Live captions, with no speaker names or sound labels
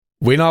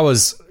when I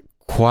was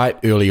quite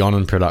early on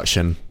in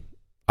production,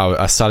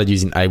 I started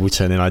using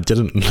Ableton, and I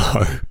didn't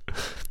know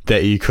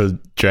that you could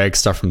drag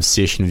stuff from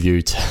session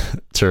view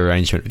to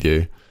arrangement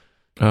view.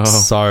 Oh.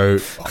 So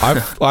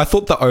I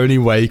thought the only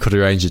way you could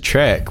arrange a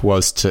track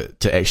was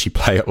to actually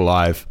play it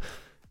live.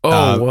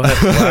 Oh,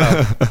 what?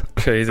 Wow.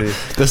 Crazy.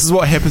 This is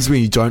what happens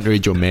when you don't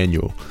read your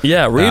manual.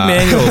 Yeah, read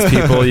manuals,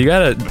 people. You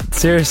gotta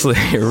seriously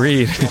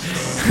read.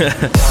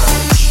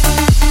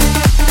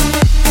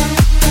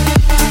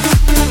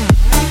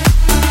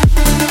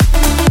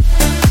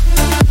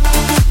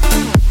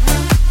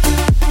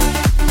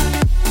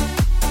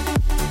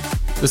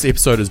 This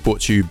episode is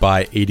brought to you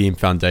by EDM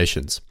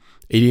Foundations.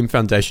 EDM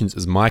Foundations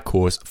is my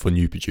course for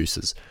new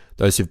producers,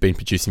 those who've been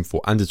producing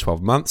for under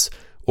 12 months,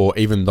 or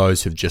even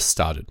those who've just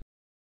started.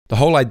 The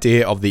whole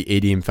idea of the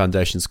EDM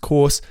Foundations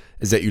course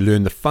is that you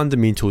learn the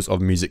fundamentals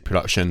of music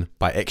production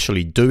by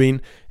actually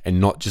doing and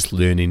not just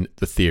learning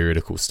the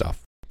theoretical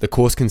stuff. The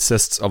course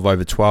consists of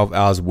over 12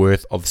 hours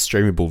worth of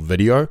streamable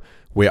video,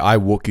 where I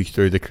walk you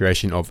through the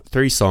creation of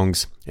 3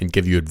 songs and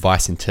give you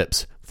advice and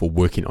tips for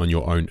working on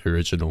your own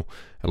original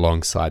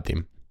alongside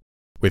them.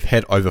 We've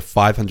had over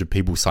 500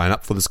 people sign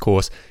up for this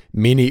course.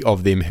 Many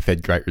of them have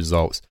had great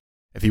results.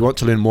 If you want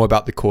to learn more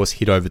about the course,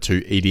 head over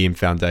to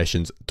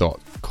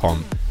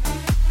edmfoundations.com.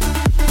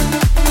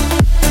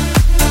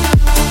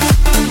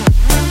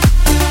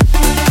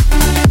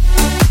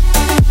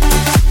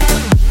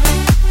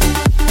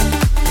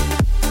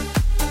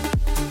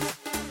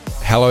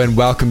 Hello and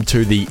welcome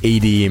to the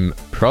EDM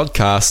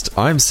Podcast.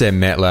 I'm Sam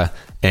Matler,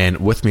 and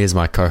with me is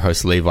my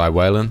co-host Levi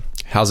Whalen.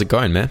 How's it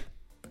going, man?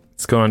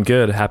 It's going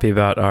good. Happy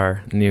about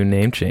our new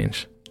name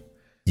change.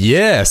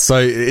 Yeah,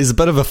 so there's a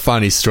bit of a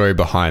funny story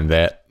behind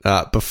that.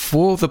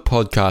 Before the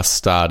podcast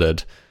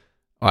started,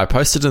 I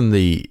posted in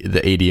the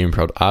EDM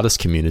Prod artist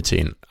community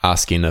and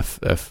asking if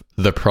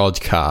the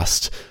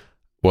Prodcast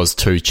was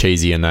too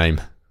cheesy a name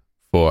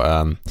for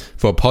a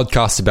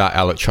podcast about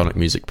electronic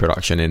music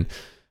production, and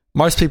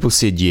most people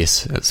said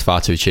yes, it's far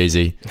too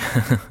cheesy.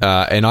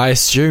 And I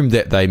assumed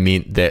that they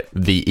meant that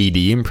the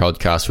EDM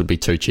Prodcast would be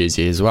too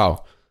cheesy as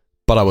well,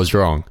 but I was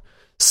wrong.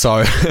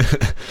 So,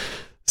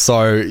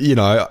 you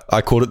know,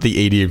 I called it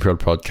the EDM Prod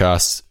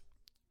Podcast.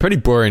 Pretty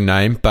boring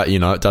name, but, you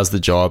know, it does the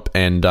job.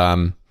 And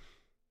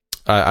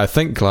I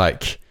think,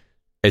 like,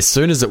 as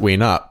soon as it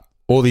went up,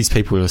 all these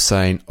people were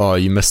saying, oh,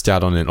 you missed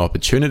out on an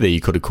opportunity.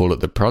 You could have called it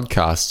the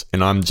Prodcast.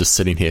 And I'm just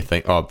sitting here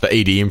thinking, oh, the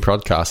EDM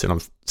Prodcast. And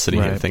I'm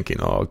sitting here thinking,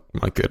 oh,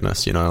 my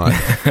goodness, you know, like,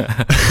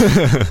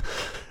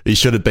 you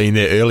should have been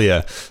there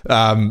earlier.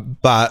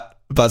 But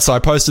so I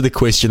posted a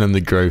question in the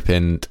group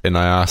and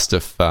I asked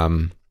if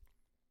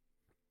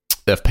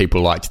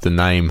people liked the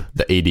name,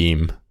 the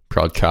EDM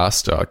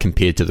Prodcast,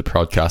 compared to the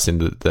Prodcast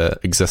and the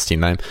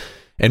existing name.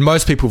 And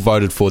most people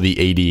voted for the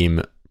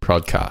EDM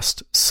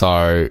Prodcast.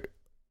 So,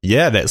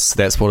 yeah,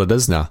 that's what it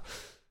is now.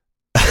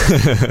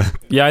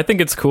 Yeah, I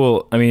think it's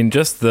cool. I mean,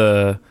 just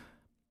the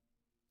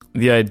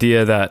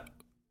idea that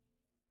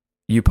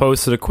you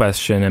posted a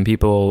question and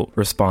people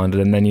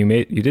responded, and then you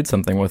did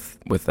something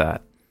with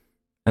that.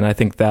 And I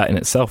think that in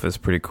itself is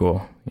pretty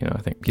cool. You know,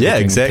 I think people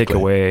can take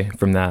away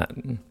from that.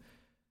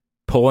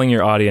 Polling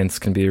your audience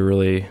can be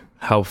really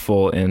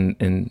helpful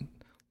in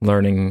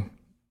learning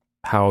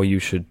how you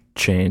should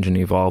change and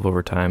evolve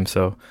over time.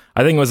 So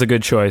I think it was a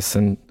good choice,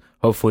 and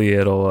hopefully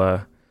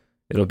it'll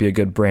be a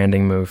good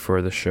branding move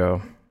for the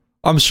show.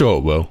 I'm sure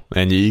it will.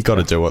 And you got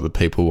to do what the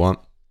people want.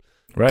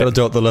 Right. Got to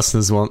do what the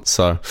listeners want.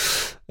 So,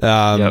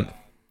 yep.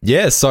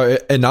 Yeah. So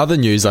in other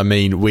news, I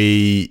mean,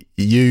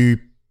 you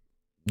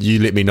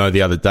let me know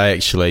the other day,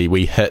 actually,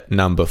 we hit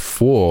number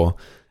 4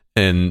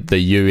 in the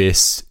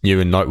US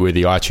new and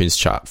noteworthy iTunes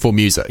chart for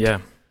music. Yeah.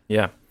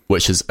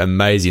 Which is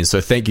amazing.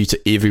 So thank you to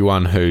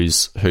everyone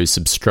who's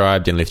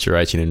subscribed and left a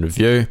rating and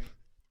review.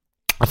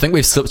 I think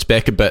we've slipped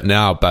back a bit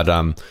now, but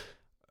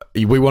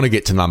we want to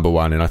get to number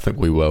 1, and I think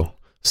we will.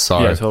 So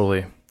yeah,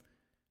 totally.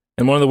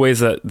 And one of the ways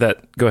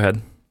that go ahead.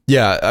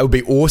 Yeah, it would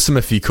be awesome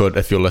if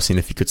you're listening,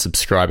 if you could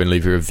subscribe and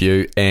leave a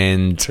review.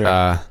 And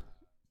sure.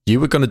 You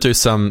were going to do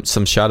some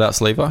shout outs,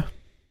 Levi?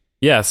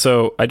 Yeah,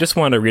 so I just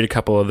wanted to read a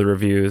couple of the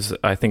reviews.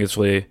 I think it's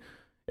really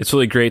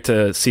great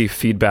to see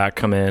feedback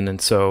come in.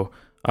 And so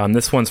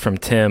this one's from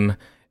Tim,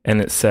 and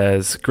it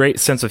says, great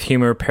sense of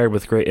humor paired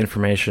with great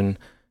information.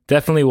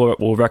 Definitely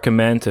will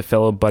recommend to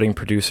fellow budding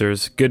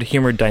producers. Good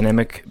humor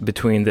dynamic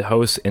between the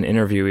hosts and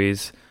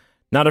interviewees.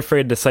 Not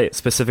afraid to cite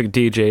specific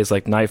DJs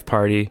like Knife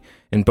Party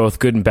in both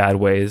good and bad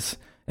ways.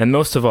 And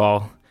most of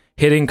all,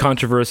 hitting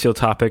controversial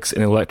topics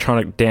in the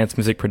electronic dance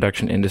music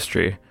production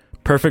industry.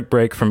 Perfect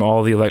break from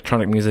all the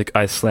electronic music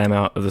I slam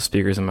out of the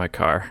speakers in my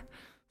car.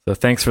 So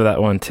thanks for that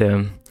one,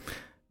 Tim.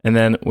 And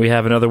then we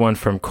have another one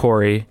from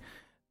Corey,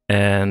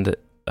 and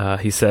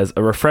he says,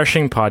 a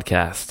refreshing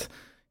podcast.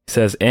 He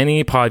says,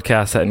 any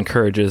podcast that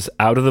encourages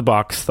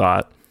out-of-the-box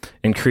thought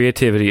and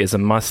creativity is a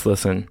must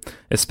listen,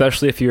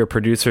 especially if you're a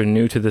producer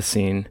new to the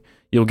scene.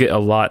 You'll get a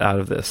lot out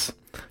of this.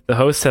 The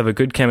hosts have a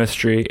good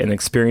chemistry and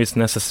experience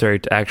necessary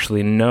to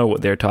actually know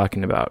what they're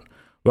talking about.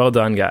 Well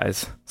done,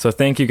 guys. So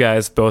thank you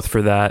guys both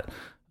for that.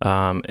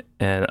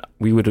 And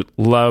we would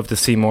love to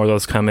see more of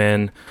those come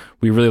in.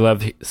 We really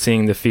love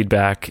seeing the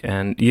feedback.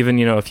 And even,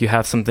 if you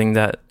have something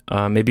that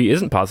maybe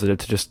isn't positive,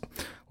 to just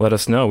let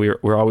us know.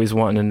 We're always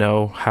wanting to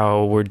know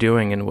how we're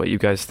doing and what you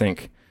guys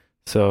think.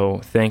 So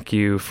thank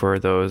you for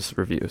those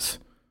reviews.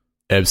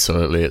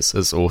 Absolutely.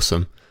 It's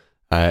awesome.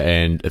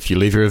 And if you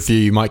leave a review,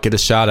 you might get a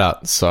shout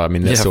out. So,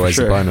 that's always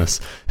a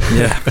bonus.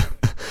 Yeah.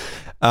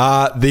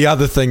 The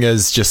other thing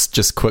is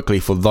just quickly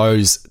for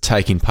those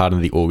taking part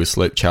in the August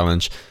Loop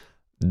Challenge,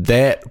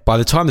 that by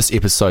the time this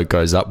episode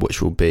goes up,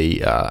 which will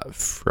be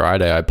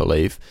Friday, I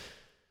believe,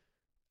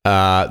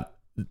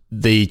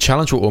 the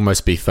challenge will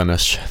almost be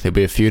finished. There'll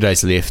be a few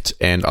days left,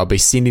 and I'll be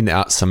sending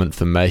out some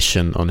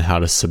information on how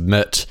to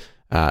submit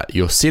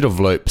your set of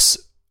loops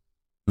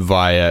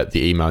via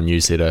the email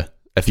newsletter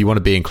if you want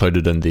to be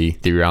included in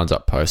the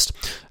roundup post.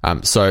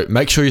 So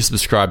make sure you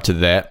subscribe to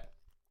that.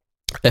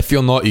 If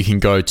you're not, you can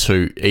go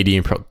to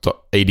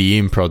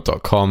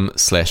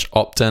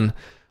edmprod.com/optin,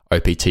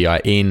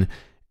 OPTIN,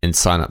 and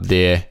sign up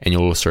there, and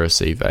you'll also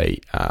receive a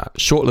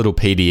short little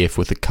PDF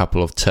with a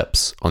couple of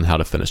tips on how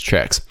to finish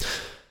tracks.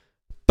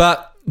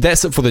 But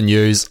that's it for the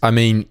news.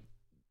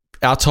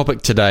 Our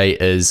topic today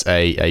is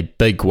a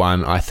big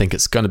one. I think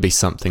it's going to be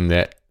something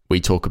that we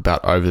talk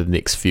about over the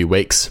next few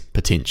weeks,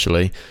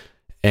 potentially,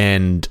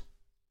 and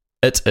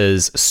it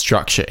is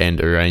structure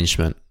and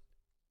arrangement.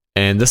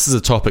 And this is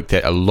a topic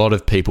that a lot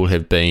of people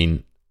have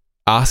been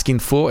asking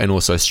for and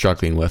also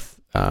struggling with,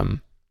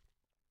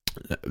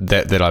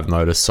 that I've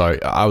noticed. So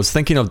I was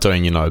thinking of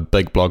doing, a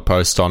big blog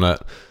post on it,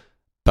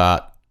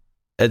 but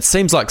it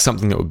seems like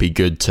something that would be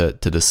good to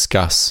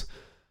discuss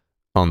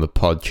on the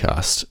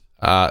podcast.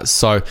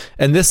 So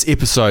in this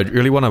episode,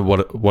 really what I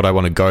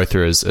want to go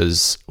through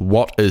is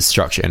what is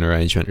structure and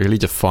arrangement, really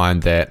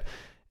define that,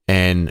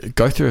 and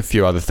go through a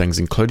few other things,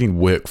 including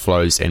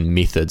workflows and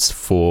methods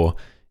for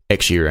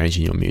actually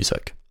arranging your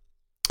music.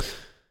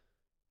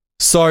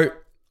 So,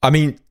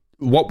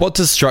 what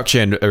does structure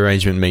and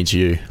arrangement mean to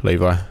you,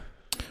 Levi?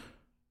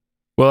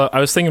 Well, I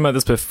was thinking about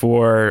this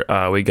before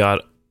we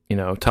got,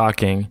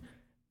 talking,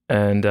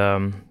 and,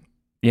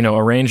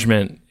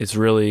 arrangement is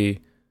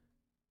really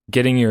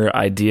getting your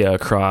idea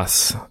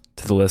across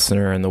to the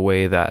listener in the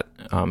way that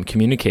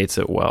communicates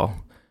it well.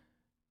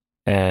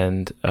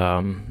 And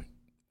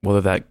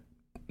whether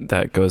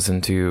that goes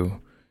into,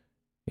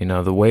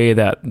 the way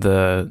that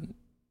the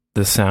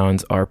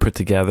sounds are put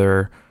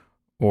together,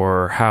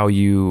 or how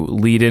you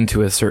lead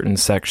into a certain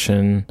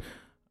section,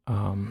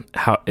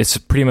 how it's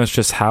pretty much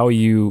just how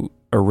you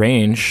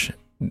arrange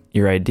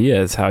your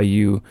ideas, how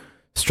you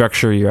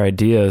structure your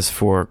ideas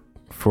for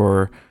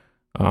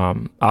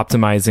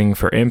optimizing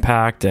for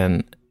impact,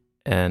 and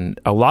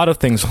a lot of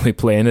things really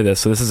play into this.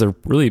 So this is a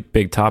really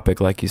big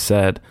topic, like you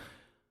said.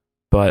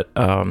 But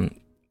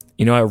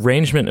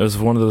arrangement is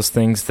one of those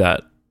things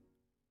that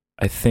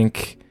I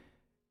think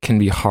can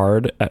be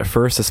hard at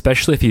first,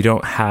 especially if you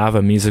don't have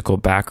a musical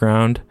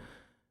background.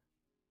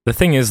 The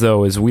thing is,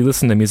 though, is we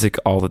listen to music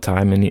all the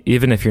time, and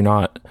even if you're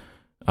not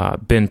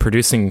been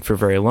producing for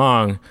very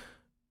long,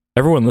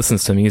 everyone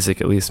listens to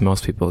music. At least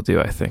most people do,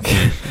 I think.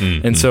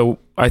 Mm-hmm. And so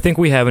I think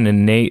we have an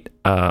innate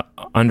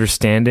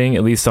understanding,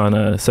 at least on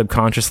a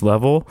subconscious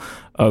level,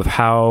 of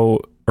how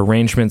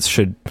arrangements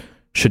should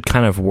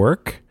kind of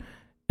work.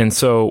 And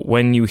so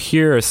when you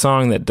hear a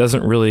song that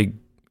doesn't really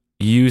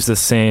use the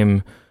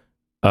same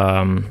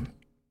form,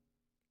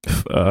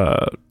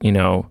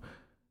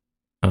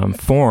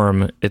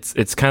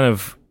 it's kind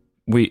of,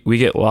 we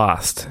get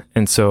lost.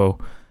 And so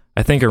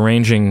I think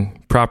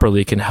arranging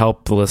properly can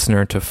help the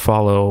listener to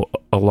follow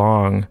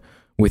along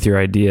with your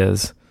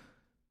ideas.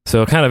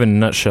 So kind of in a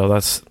nutshell,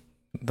 that's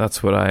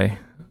what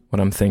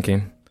I'm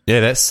thinking. Yeah,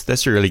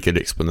 that's a really good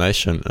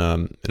explanation,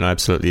 and I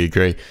absolutely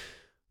agree.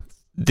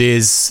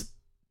 There's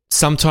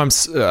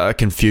sometimes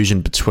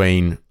confusion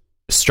between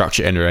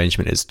structure and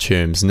arrangement as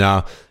terms.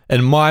 Now,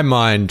 in my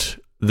mind,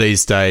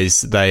 these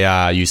days they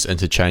are used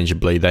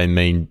interchangeably. They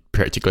mean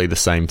practically the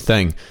same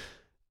thing.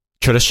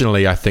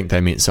 Traditionally, I think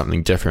they meant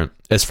something different,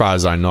 as far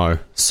as I know.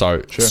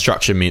 So sure.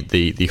 Structure meant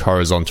the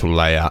horizontal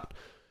layout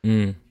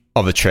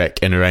of a track,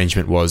 and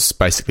arrangement was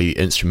basically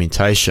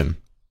instrumentation.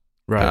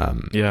 Right.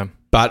 Yeah.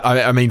 But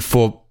I mean,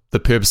 for the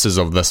purposes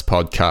of this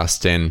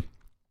podcast and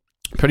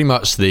pretty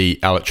much the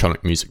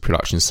electronic music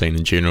production scene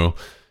in general,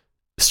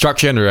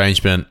 structure and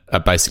arrangement are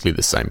basically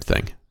the same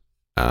thing.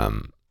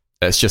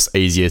 It's just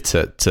easier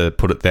to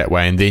put it that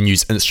way, and then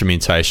use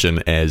instrumentation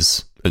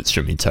as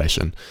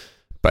instrumentation,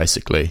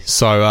 basically.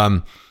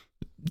 So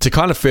to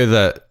kind of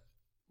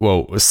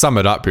sum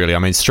it up, really, I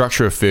mean,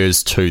 structure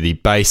refers to the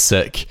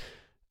basic,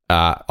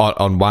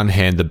 on one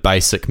hand, the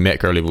basic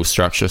macro level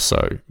structure,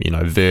 so,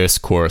 verse,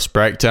 chorus,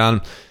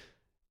 breakdown,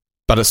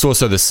 but it's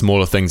also the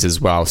smaller things as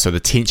well, so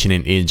the tension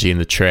and energy in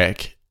the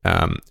track,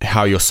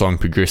 how your song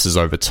progresses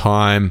over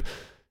time,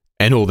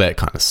 and all that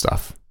kind of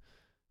stuff.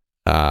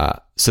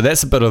 So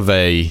that's a bit of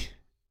a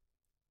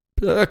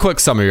quick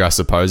summary, I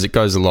suppose. It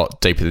goes a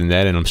lot deeper than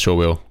that, and I'm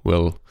sure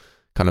we'll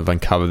kind of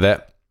uncover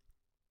that.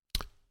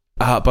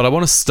 But I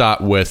want to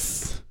start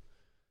with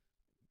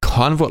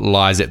kind of what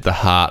lies at the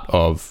heart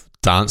of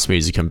dance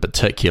music in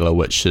particular,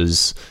 which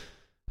is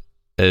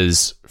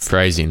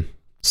phrasing.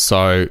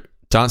 So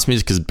dance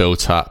music is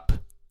built up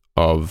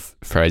of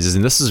phrases,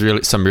 and this is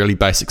really some really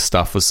basic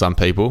stuff for some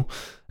people,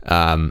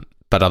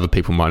 but other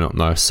people might not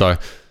know. So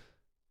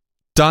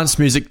dance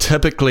music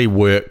typically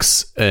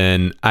works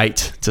in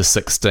 8 to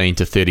 16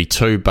 to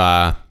 32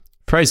 bar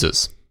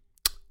phrases.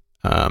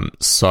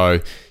 So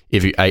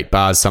every 8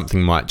 bars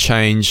something might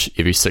change,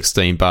 every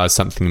 16 bars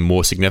something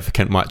more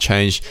significant might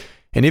change,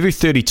 and every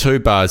 32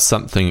 bars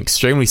something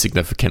extremely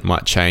significant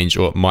might change,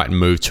 or it might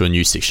move to a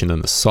new section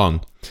in the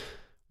song.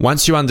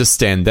 Once you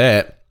understand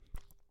that,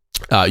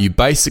 you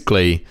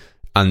basically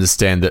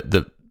understand that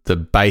the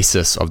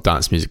basis of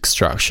dance music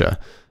structure.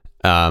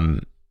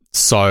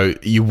 So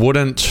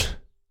it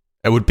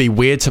would be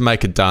weird to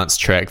make a dance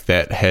track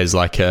that has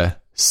like a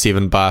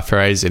 7 bar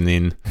phrase and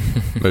then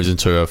moves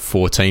into a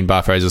 14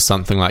 bar phrase or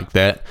something like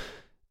that.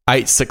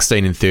 8,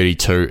 16, and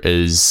 32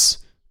 is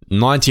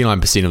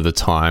 99% of the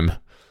time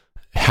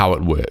how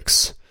it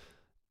works.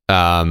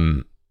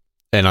 And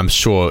I'm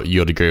sure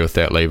you'd agree with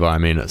that, Levi. I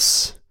mean,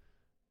 it's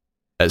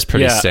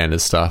pretty standard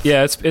stuff.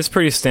 Yeah, it's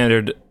pretty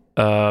standard.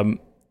 Like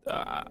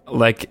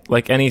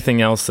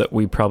anything else that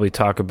we probably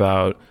talk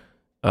about,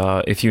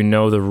 if you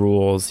know the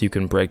rules, you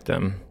can break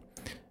them.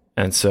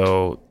 And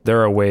so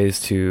there are ways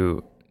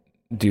to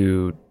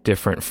do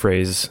different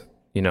phrase,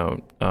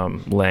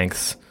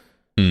 lengths.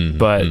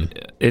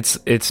 But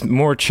it's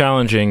more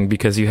challenging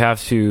because you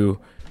have to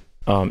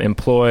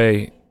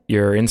employ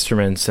your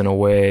instruments in a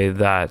way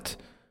that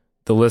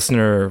the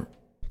listener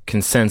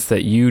can sense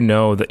that you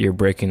know that you're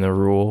breaking the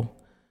rule.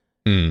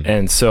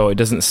 And so it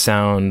doesn't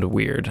sound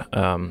weird.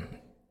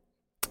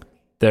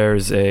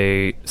 There's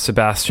a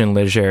Sébastien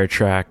Léger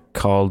track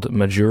called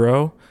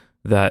Majuro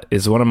that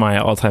is one of my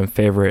all-time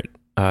favorite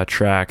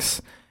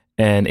tracks.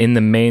 And in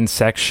the main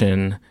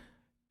section,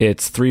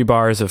 it's 3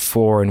 bars of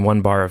 4 and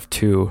 1 bar of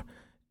 2.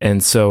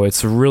 And so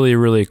it's really,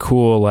 really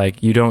cool.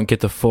 Like, you don't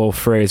get the full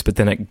phrase, but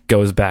then it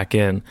goes back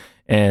in.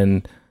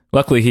 And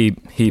luckily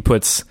he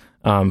puts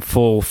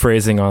full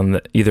phrasing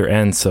on either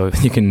end, so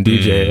you can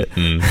DJ it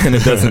and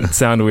it doesn't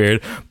sound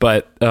weird.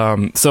 But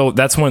so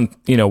that's one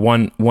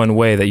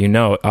way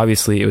that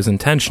obviously it was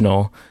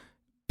intentional,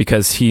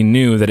 because he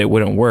knew that it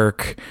wouldn't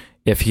work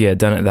if he had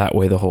done it that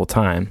way the whole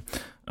time.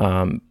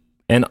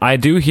 And I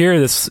do hear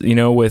this,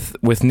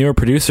 with newer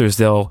producers,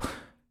 they'll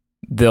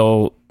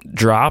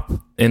drop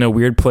in a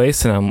weird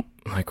place, and I'm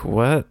like,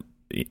 what?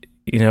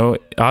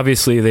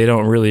 Obviously they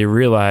don't really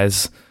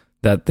realize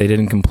that they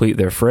didn't complete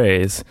their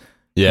phrase.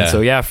 Yeah. And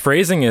so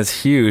phrasing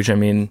is huge. I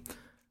mean,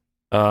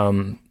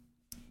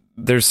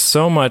 there's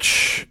so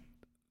much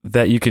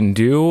that you can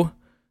do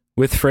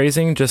with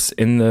phrasing, just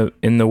in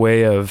the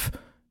way of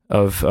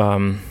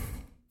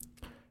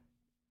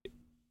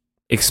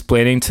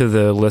explaining to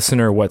the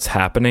listener what's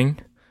happening.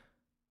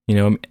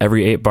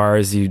 Every 8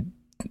 bars you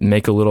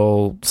make a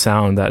little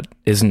sound that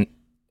isn't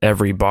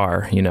every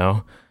bar,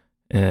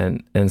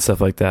 and stuff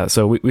like that.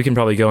 So we can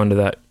probably go into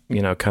that,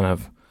 kind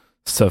of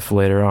stuff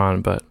later on,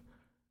 but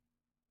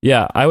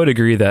yeah, I would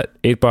agree that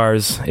 8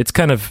 bars, it's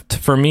kind of,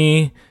 for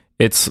me,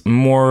 it's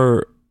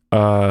more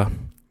 8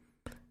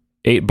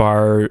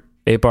 bar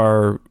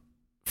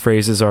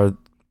phrases are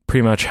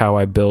pretty much how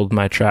I build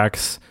my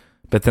tracks,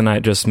 but then I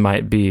just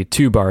might be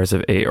 2 bars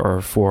of 8 or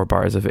 4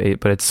 bars of 8,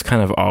 but it's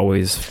kind of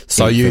always.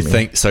 So you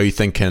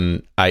think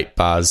in 8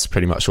 bars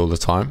pretty much all the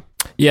time?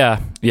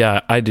 Yeah,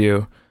 I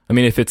do. I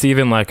mean, if it's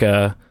even like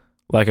a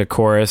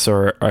chorus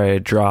or a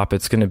drop,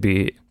 it's going to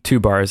be 2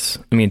 bars.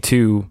 I mean,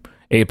 2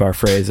 8-bar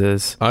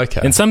phrases.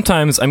 Okay. And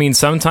sometimes I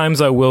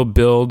will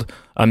build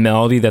a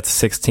melody that's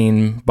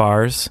 16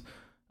 bars,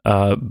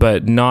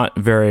 but not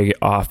very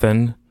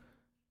often.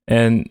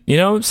 And,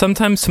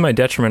 sometimes to my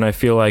detriment, I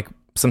feel like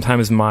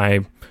sometimes my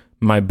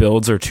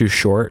builds are too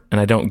short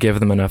and I don't give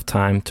them enough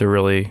time to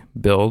really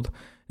build.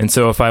 And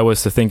so if I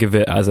was to think of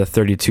it as a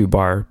 32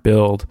 bar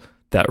build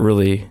that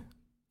really,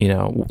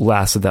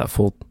 lasted that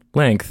full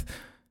length,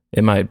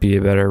 it might be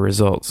a better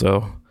result.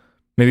 So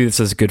maybe this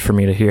is good for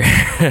me to hear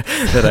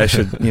that I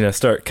should,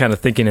 start kind of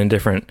thinking in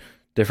different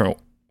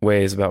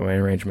ways about my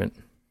arrangement.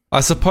 I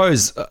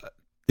suppose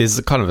there's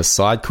a kind of a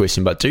side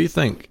question, but do you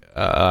think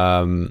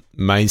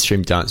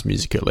mainstream dance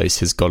music, at least,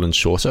 has gotten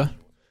shorter?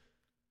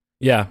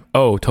 Yeah.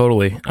 Oh,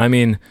 totally. I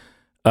mean,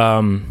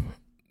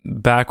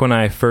 back when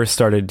I first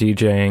started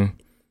DJing,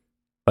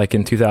 like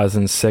in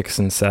 2006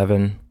 and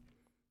 2007,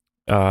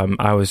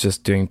 I was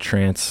just doing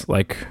trance,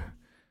 like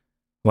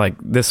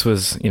this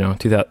was,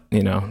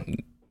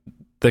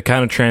 the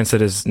kind of trance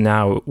that is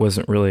now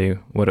wasn't really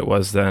what it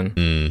was then.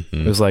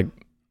 Mm-hmm. It was like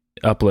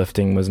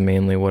uplifting was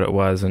mainly what it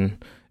was,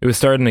 and it was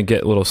starting to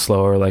get a little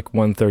slower. Like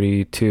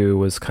 132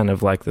 was kind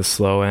of like the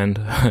slow end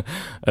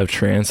of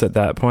trance at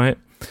that point.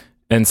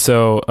 And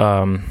so,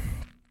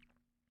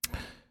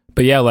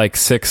 but yeah, like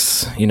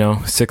 6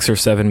 or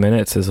 7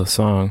 minutes is a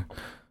song,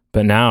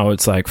 but now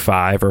it's like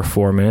 5 or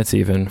 4 minutes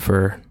even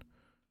for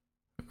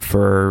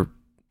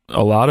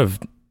a lot of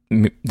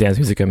dance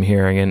music I'm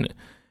hearing.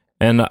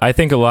 And I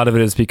think a lot of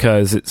it is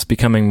because it's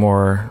becoming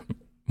more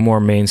more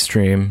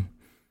mainstream.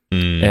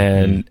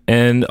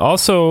 And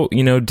also,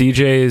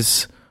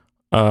 DJs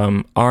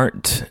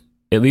aren't,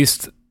 at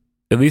least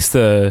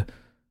the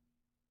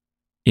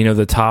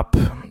top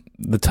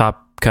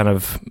kind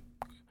of,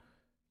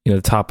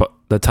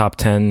 the top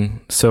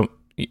 10. So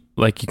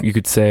like you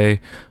could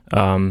say,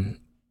 when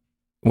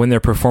they're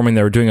performing,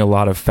 they're doing a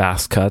lot of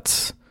fast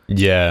cuts.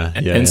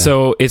 And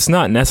so it's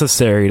not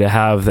necessary to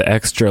have the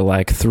extra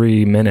like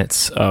 3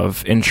 minutes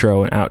of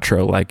intro and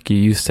outro like you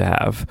used to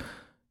have.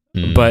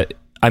 But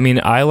I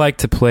mean, I like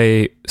to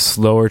play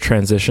slower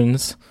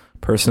transitions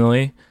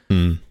personally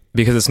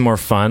because it's more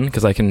fun,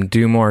 because I can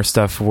do more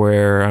stuff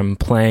where I'm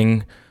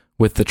playing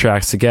with the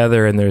tracks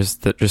together, and there's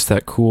just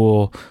that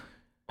cool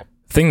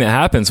thing that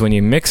happens when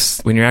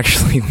you're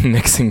actually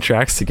mixing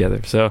tracks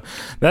together. So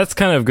that's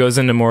kind of goes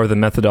into more of the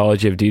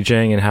methodology of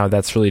DJing and how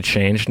that's really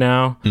changed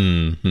now.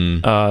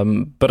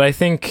 But I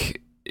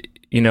think,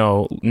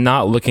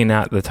 not looking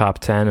at the top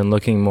 10 and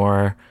looking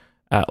more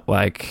at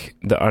like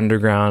the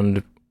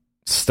underground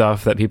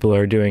stuff that people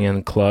are doing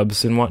in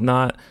clubs and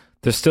whatnot,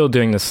 they're still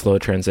doing the slow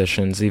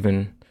transitions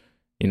even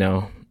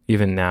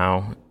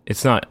now.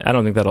 It's not, I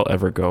don't think that'll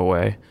ever go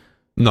away.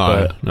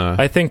 No.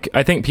 I think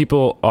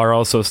people are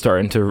also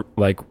starting to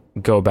like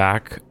go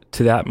back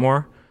to that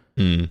more,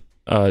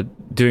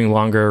 doing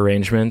longer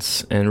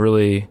arrangements and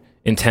really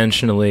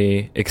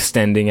intentionally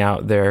extending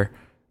out their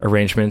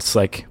arrangements.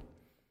 Like,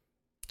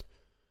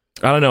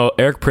 I don't know,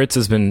 Eric Pritz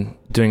has been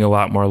doing a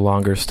lot more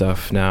longer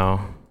stuff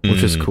now,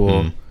 which is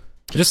cool.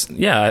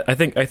 I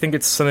think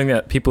it's something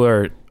that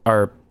people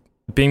are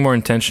being more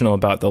intentional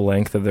about the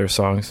length of their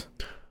songs.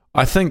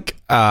 I think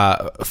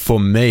for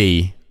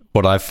me,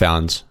 what I've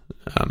found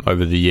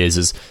over the years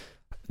is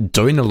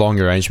doing a long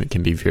arrangement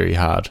can be very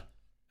hard.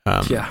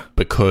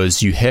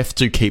 Because you have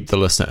to keep the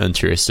listener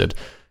interested.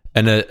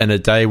 In a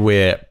day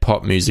where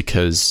pop music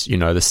is,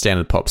 the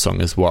standard pop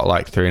song is what,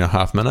 like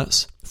 3.5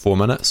 minutes, 4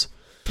 minutes?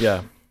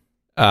 Yeah.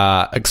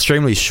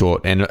 Extremely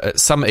short. And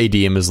some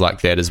EDM is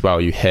like that as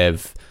well. You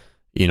have,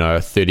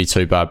 a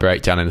 32 bar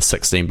breakdown and a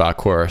 16 bar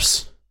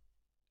chorus,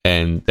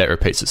 and that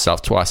repeats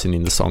itself twice and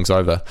then the song's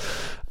over.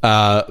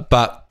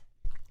 But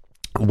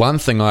one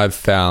thing I've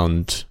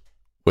found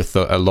with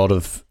a lot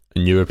of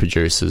newer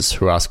producers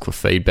who ask for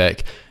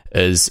feedback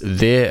is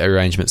their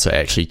arrangements are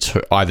actually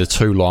either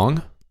too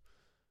long,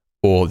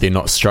 or they're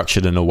not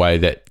structured in a way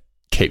that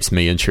keeps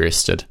me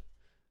interested.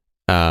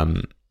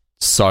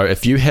 So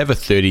if you have a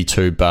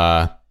 32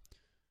 bar,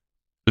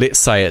 let's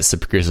say it's a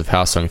progressive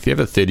house song, if you have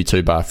a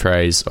 32 bar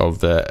phrase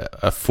of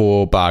a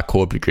 4 bar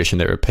chord progression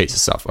that repeats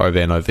itself over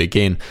and over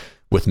again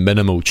with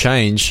minimal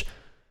change,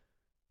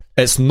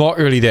 it's not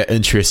really that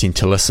interesting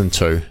to listen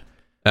to.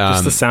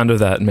 Just the sound of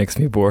that makes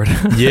me bored.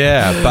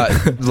 Yeah,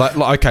 but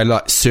like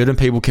certain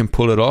people can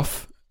pull it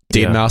off.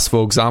 Deadmau5,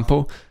 for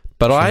example.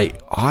 But sure.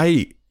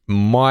 I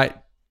might,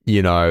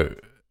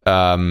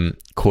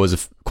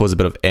 cause a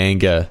bit of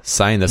anger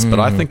saying this, but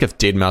I think if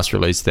Deadmau5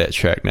 released that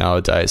track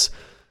nowadays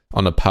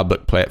on a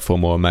public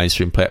platform or a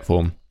mainstream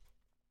platform,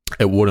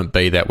 it wouldn't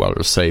be that well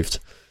received.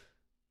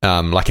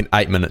 Like an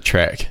 8-minute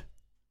track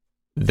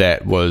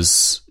that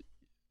was,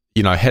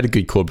 had a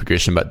good chord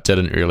progression, but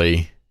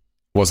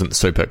wasn't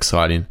super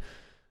exciting.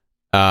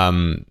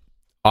 So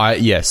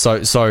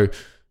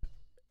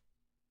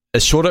a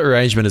shorter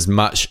arrangement is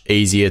much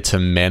easier to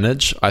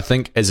manage. I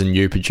think as a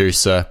new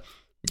producer,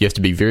 you have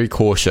to be very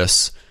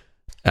cautious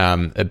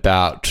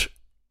about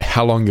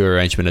how long your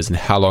arrangement is and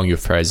how long your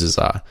phrases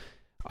are.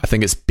 I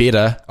think it's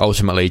better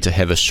ultimately to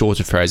have a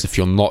shorter phrase if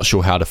you're not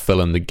sure how to fill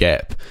in the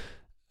gap,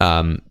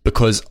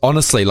 because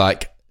honestly,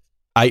 like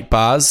 8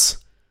 bars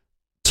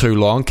too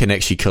long can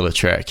actually kill a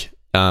track.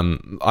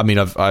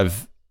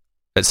 I've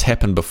it's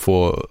happened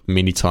before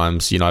many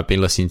times. I've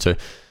been listening to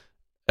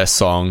a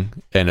song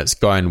and it's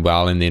going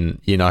well, and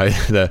then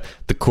the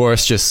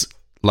chorus just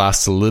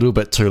lasts a little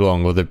bit too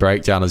long, or the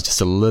breakdown is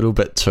just a little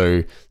bit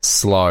too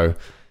slow,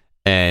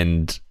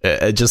 and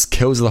it just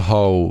kills the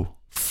whole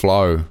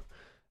flow.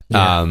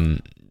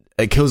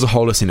 It kills the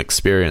whole listening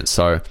experience.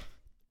 So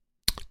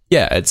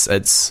it's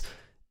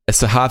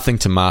a hard thing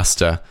to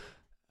master,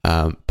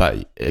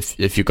 but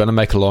if you're going to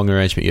make a long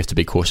arrangement, you have to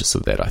be cautious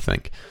of that, I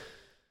think.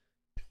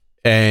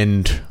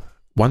 And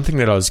one thing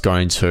that I was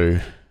going to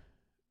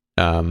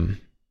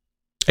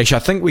actually, I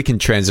think we can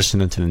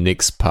transition into the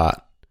next part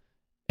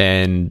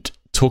and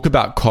talk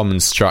about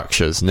common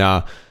structures.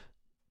 Now,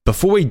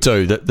 before we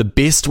do, the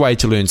best way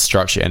to learn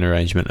structure and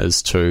arrangement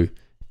is to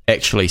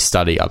actually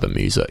study other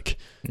music.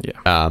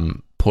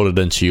 Put it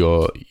into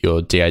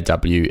your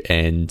DAW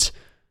and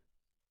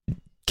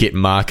get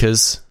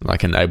markers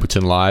like in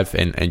Ableton Live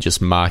and just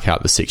mark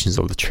out the sections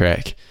of the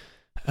track,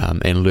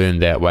 and learn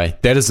that way.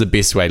 That is the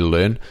best way to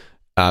learn.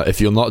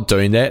 If you're not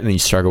doing that and you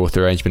struggle with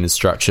arrangement and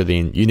structure,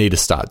 then you need to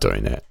start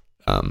doing that,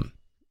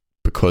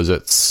 because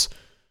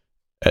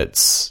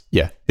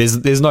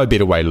there's no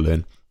better way to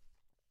learn.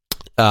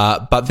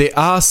 But there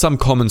are some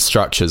common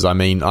structures. I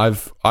mean,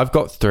 I've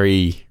got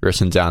 3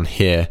 written down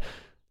here.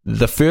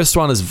 The first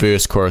one is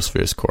verse, chorus,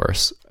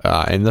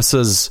 and this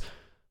is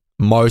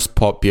most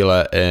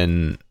popular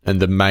in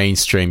the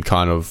mainstream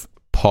kind of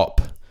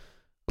pop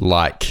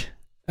like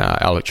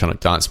electronic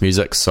dance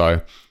music.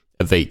 So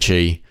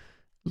Avicii,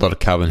 a lot of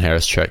Calvin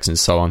Harris tracks and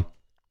so on.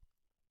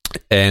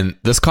 And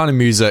this kind of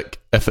music,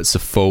 if it's a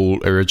full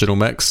original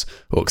mix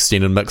or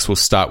extended mix, will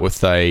start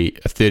with a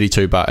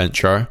 32-bar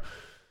intro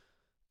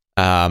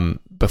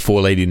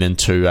before leading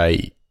into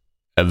a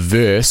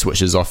verse,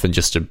 which is often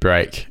just a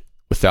break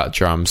without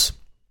drums,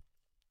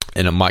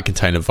 and it might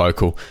contain a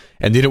vocal,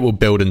 and then it will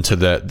build into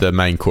the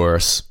main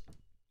chorus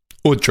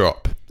or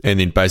drop, and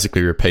then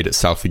basically repeat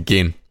itself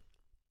again.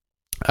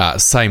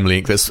 Same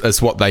length.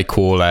 It's what they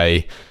call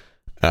a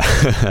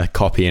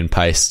copy and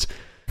paste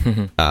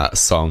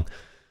song.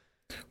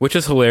 Which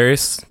is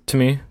hilarious to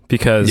me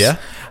because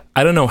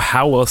I don't know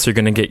how else you're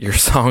going to get your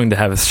song to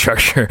have a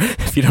structure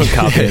if you don't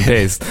copy and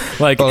paste.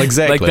 Like, well,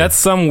 exactly. Like that's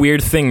some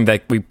weird thing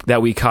that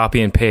we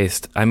copy and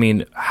paste. I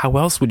mean, how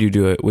else would you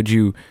do it? Would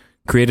you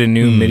create a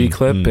new MIDI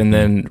clip and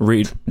then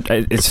read?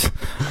 I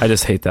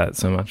just hate that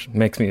so much. It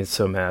makes me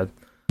so mad.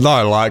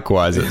 No,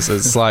 likewise.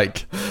 It's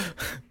like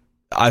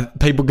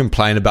people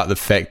complain about the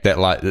fact that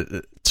like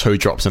two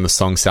drops in the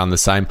song sound the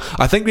same.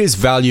 I think there's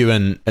value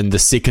in the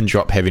second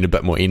drop having a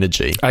bit more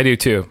energy. I do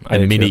too.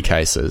 In many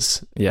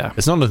cases, yeah,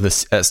 it's not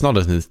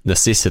a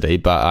necessity,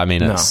 but I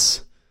mean,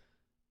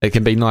 it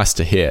can be nice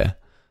to hear.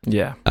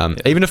 Yeah,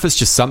 even if it's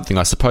just something.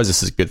 I suppose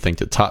this is a good thing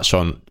to touch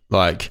on.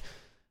 Like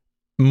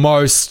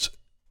most,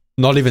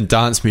 not even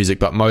dance music,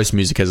 but most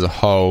music as a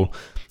whole,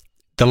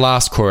 the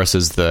last chorus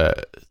is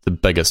the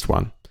biggest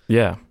one.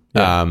 Yeah.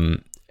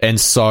 And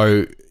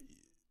so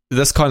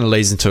this kind of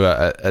leads into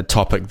a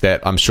topic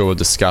that I'm sure we'll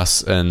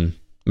discuss in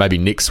maybe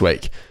next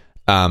week.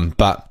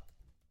 But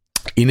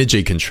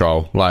energy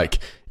control, like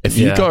if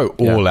you go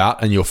all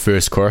out in your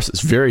first chorus,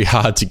 it's very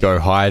hard to go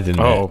higher than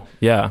that. Oh,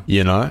 yeah.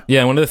 You know?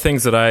 Yeah, one of the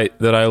things that I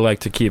like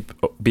to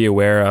be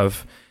aware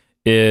of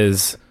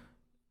is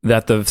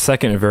that the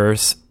second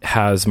verse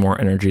has more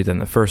energy than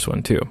the first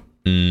one too.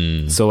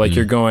 So like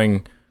you're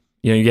going,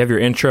 you have your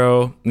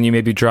intro and you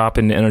maybe drop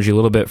into energy a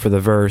little bit for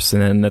the verse,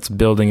 and then that's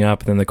building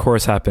up, and then the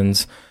chorus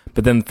happens.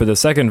 But then for the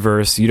second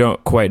verse, you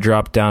don't quite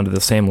drop down to the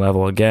same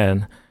level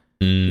again.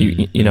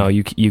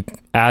 You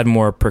add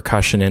more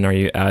percussion in, or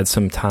you add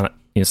some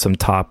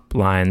top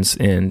lines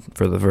in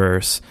for the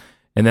verse,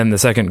 and then the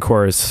second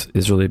chorus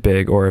is really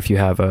big. Or if you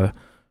have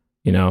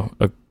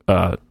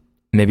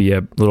maybe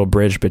a little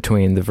bridge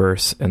between the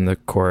verse and the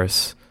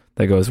chorus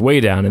that goes way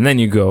down, and then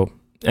you go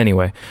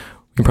anyway.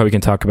 We probably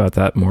can talk about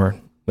that more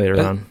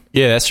later on.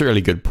 Yeah, that's a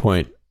really good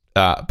point.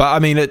 But I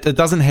mean, it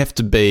doesn't have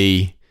to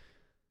be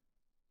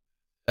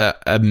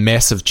a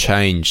massive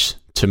change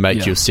to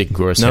make your second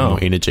chorus have more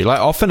energy. Like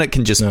often it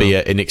can just be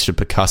an extra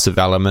percussive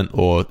element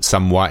or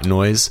some white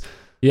noise.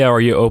 Yeah, or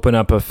you open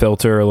up a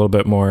filter a little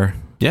bit more.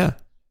 Yeah.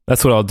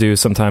 That's what I'll do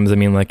sometimes. I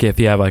mean, like if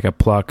you have like a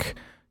pluck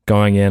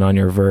going in on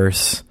your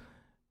verse,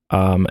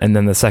 and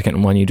then the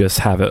second one you just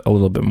have it a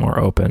little bit more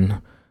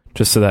open,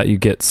 just so that you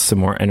get some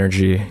more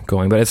energy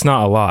going. But it's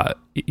not a lot.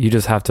 You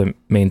just have to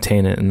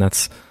maintain it, and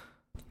that's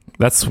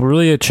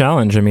really a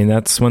challenge. I mean,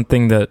 that's one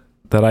thing that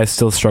I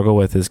still struggle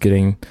with, is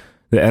getting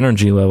the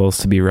energy levels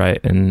to be right.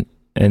 And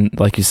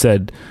like you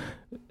said,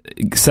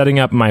 setting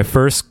up my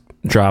first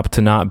drop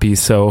to not be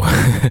so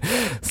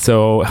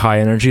so high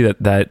energy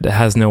that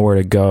has nowhere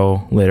to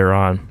go later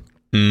on.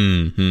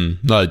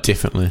 No,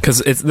 definitely.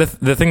 Because it's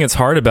the thing that's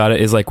hard about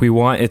it is like we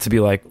want it to be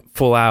like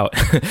full out,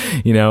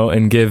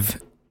 and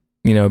give,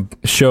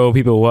 show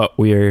people what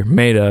we're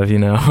made of,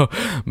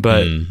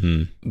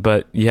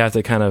 but you have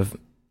to kind of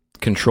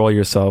control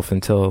yourself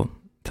until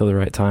the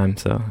right time.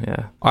 So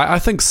yeah, I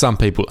think some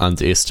people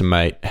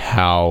underestimate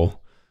how,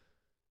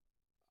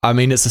 I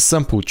mean, it's a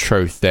simple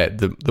truth that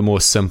the more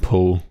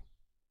simple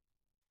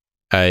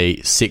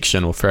a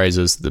section or phrase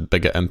is, the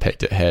bigger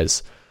impact it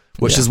has,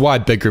 which is why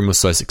Big Room was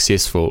so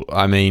successful.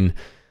 I mean,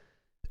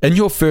 in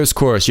your first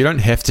chorus, you don't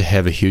have to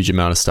have a huge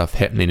amount of stuff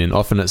happening, and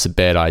often it's a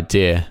bad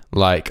idea.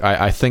 Like,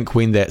 I think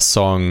when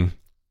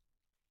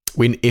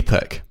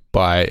Epic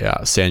by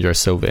Sandro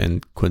Silva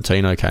and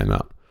Quintino came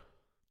out,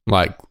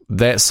 like,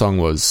 that song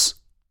it's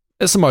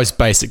the most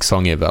basic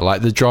song ever.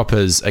 Like, the drop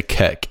is a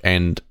kick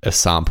and a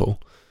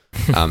sample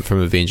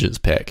from a Vengeance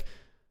pack.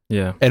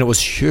 Yeah. And it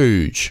was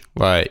huge.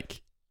 Like,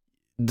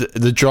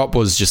 the drop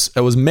was it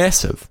was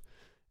massive.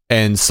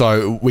 And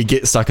so we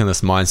get stuck in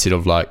this mindset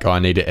of like, I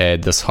need to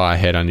add this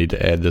hi-hat, I need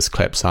to add this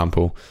clap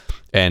sample.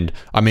 And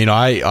I mean,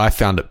 I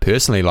found it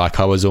personally, like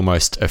I was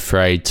almost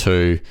afraid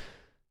to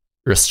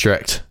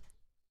restrict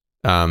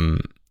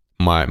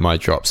my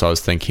drops. I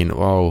was thinking,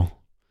 well,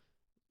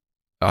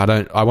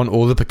 I want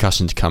all the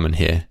percussion to come in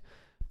here.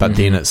 But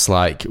then it's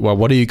like, well,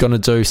 what are you going to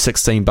do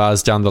 16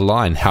 bars down the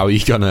line? How are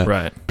you going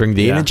to bring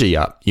the energy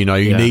up? You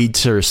need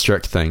to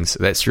restrict things.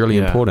 That's really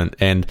important.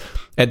 And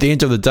at the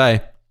end of the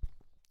day,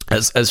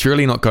 it's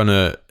really not going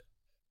to,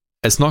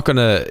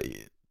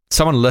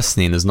 someone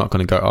listening is not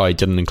going to go, oh, he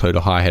didn't include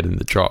a hi-hat in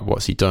the drop.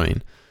 What's he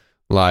doing?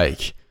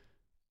 Like,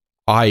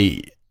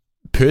 I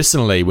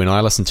personally, when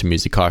I listen to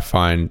music, I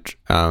find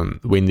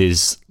when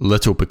there's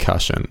little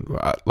percussion,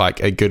 like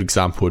a good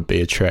example would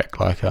be a track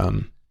like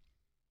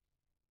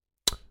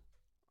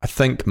I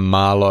think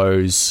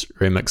Marlowe's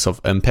remix of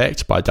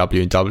Impact by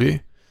W&W.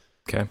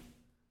 Okay.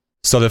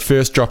 So the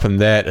first drop in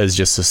that is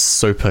just a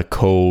super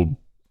cool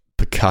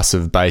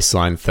percussive bass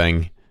line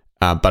thing,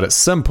 but it's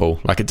simple.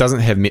 Like, it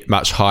doesn't have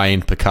much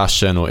high-end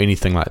percussion or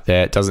anything like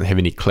that. It doesn't have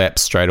any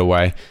claps straight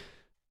away,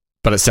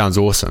 but it sounds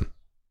awesome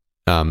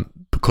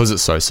because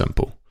it's so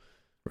simple.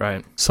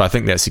 Right. So I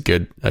think that's a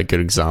good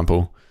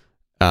example.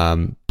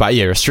 But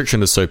yeah,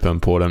 restriction is super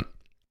important.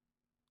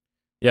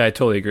 Yeah, I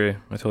totally agree.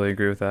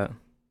 With that.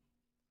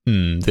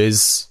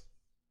 There's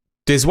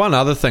one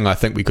other thing I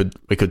think we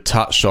could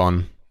touch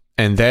on,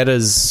 and that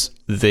is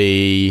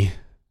I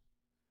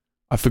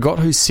forgot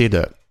who said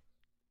it,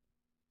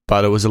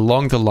 but it was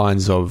along the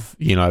lines of,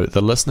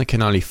 the listener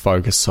can only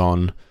focus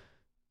on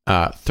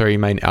 3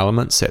 main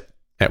elements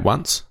at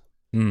once.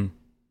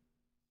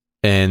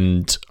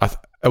 And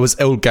it was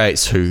Ill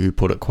Gates who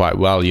put it quite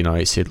well.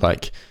 He said,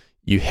 like,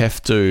 you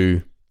have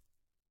to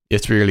be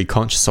really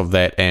conscious of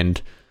that,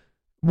 and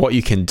what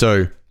you can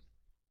do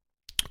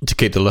to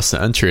keep the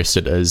listener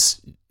interested is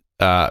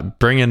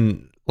bring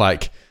in,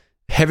 like,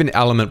 have an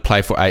element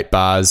play for 8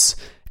 bars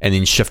and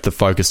then shift the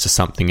focus to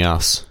something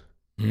else.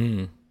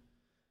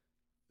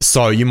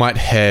 So you might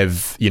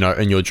have,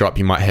 in your drop,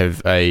 you might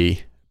have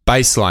a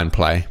bass line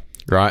play,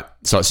 right?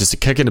 So it's just a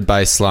kick and a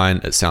bass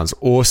line. It sounds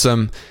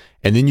awesome.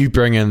 And then you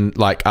bring in,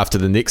 like, after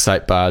the next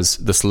 8 bars,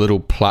 this little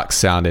pluck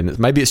sound, and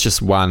maybe it's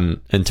just one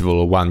interval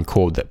or one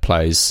chord that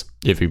plays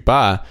every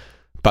bar,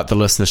 but the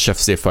listener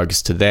shifts their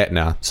focus to that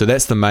now. So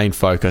that's the main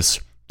focus.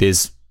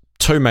 There's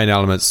 2 main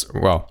elements,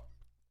 well,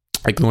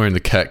 ignoring the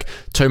kick,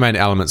 2 main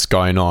elements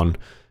going on.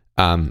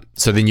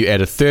 So then you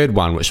add a third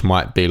one, which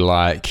might be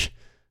like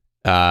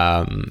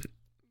a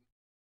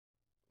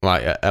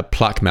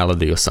pluck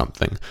melody or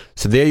something.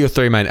 So they're your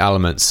 3 main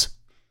elements.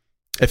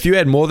 If you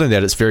add more than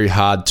that, it's very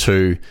hard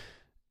to...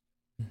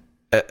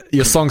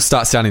 your song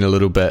starts sounding a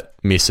little bit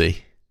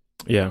messy.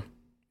 Yeah.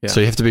 So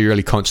you have to be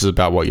really conscious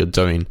about what you're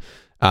doing.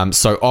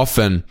 So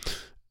often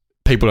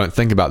people don't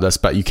think about this,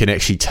 but you can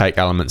actually take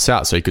elements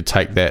out. So you could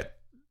take that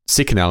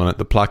second element,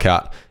 the pluck,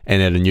 out,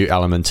 and add a new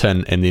element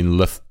in, and then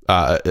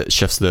it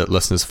shifts the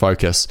listener's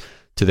focus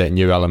to that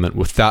new element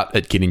without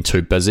it getting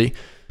too busy.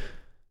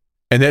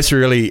 And that's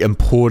really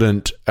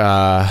important,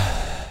 kind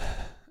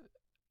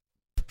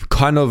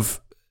of,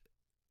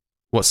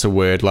 what's the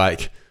word,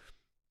 like,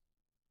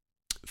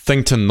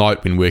 thing to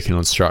note when working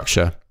on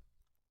structure.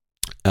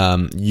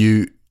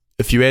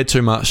 If you add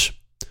too much,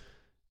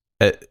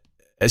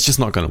 it's just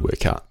not going to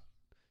work out.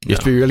 You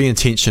have to be really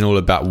intentional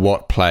about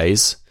what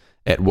plays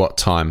at what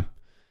time.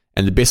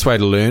 And the best way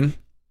to learn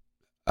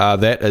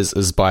that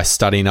is by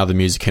studying other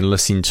music and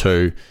listening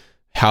to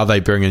how they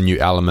bring in new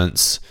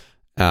elements,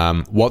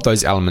 what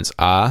those elements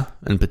are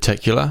in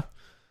particular,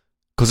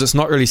 because it's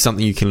not really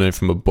something you can learn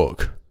from a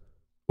book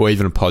or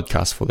even a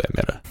podcast for that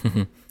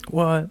matter.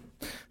 What?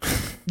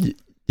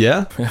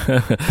 Yeah?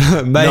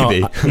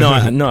 Maybe.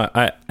 No,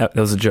 that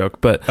was a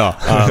joke. But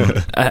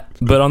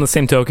but on the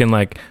same token,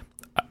 like,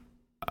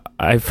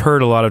 I've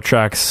heard a lot of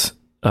tracks,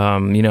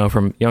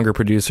 from younger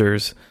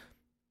producers,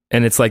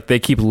 and it's like they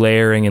keep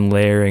layering and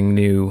layering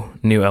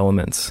new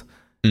elements.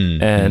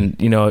 And,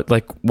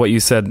 like what you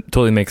said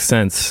totally makes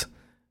sense.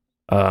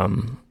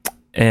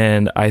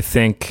 And I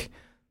think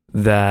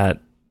that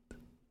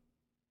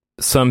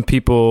some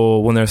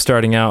people, when they're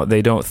starting out,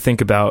 they don't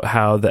think about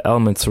how the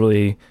elements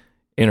really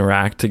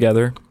interact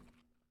together.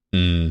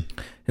 And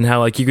how,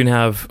 like, you can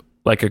have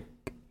like a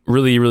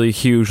really, really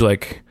huge,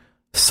 like,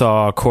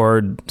 saw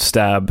chord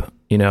stab,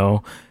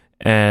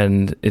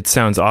 and it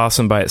sounds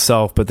awesome by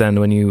itself, but then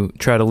when you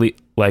try to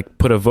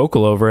put a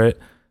vocal over it,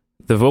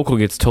 the vocal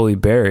gets totally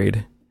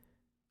buried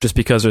just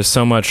because there's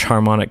so much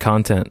harmonic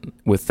content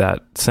with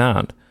that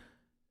sound.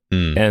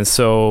 And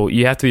so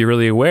you have to be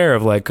really aware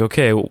of, like,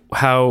 okay,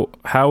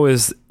 how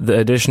is the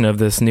addition of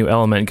this new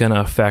element gonna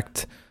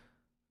affect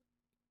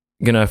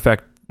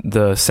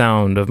the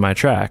sound of my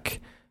track,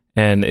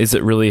 and is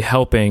it really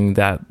helping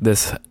that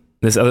this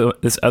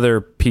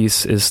other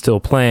piece is still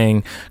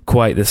playing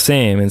quite the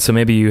same? And so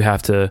maybe you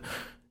have to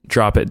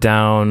drop it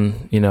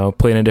down,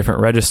 play in a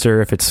different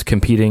register if it's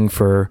competing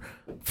for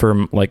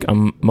like a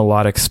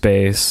melodic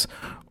space,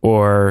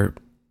 or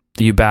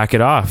you back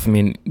it off. I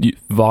mean,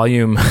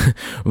 volume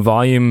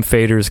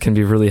faders can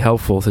be really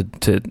helpful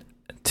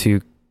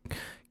to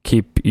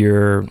keep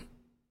your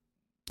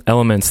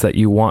elements that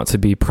you want to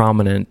be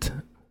prominent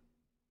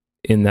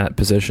in that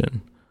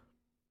position.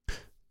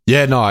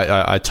 Yeah, no,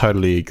 I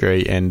totally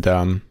agree. And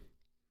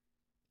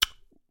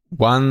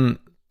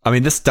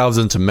this delves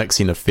into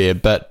mixing a fair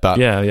bit, but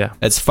yeah,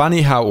 it's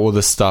funny how all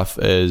this stuff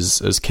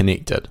is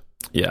connected.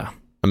 Yeah.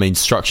 I mean,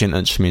 structure and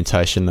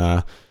instrumentation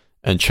are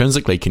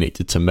intrinsically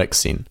connected to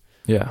mixing.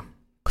 Yeah.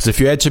 Because if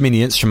you add too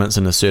many instruments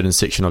in a certain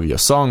section of your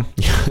song,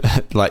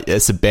 like,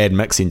 that's a bad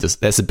mix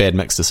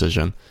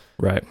decision.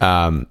 Right.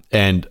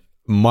 And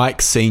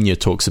Mike Senior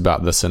talks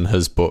about this in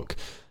his book,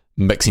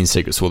 Mixing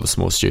Secrets for the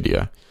Small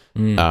Studio.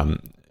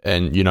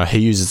 And he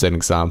uses an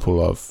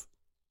example of,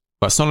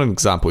 well, it's not an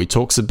example. He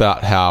talks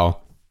about how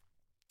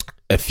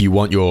if you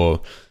want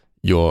your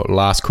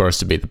last chorus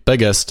to be the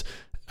biggest,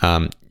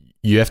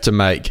 you have to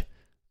make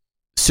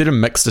certain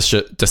mix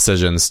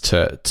decisions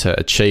to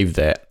achieve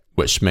that,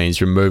 which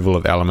means removal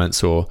of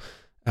elements or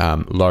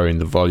lowering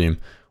the volume.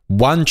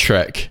 One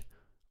trick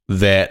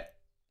that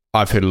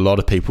I've heard a lot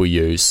of people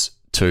use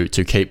to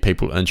keep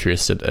people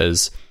interested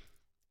is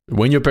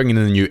when you're bringing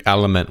in a new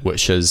element,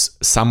 which is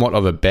somewhat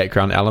of a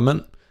background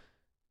element,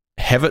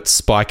 have it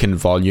spike in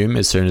volume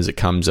as soon as it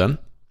comes in.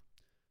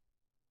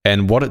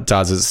 And what it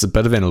does is it's a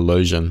bit of an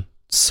illusion.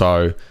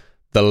 So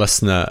the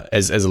listener,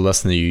 as a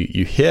listener,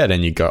 you hear it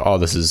and you go, oh,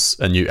 this is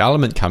a new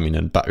element coming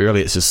in. But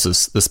really it's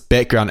just this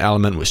background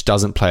element which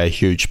doesn't play a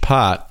huge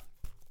part.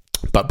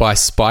 But by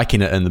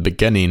spiking it in the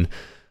beginning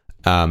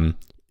and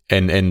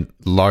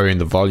lowering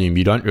the volume,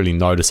 you don't really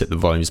notice that the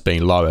volume is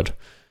being lowered.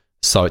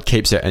 So it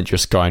keeps that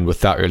interest going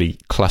without really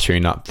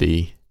cluttering up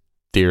the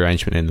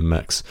arrangement in the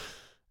mix.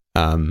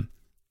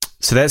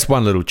 So that's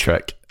one little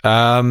trick.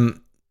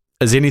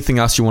 Is there anything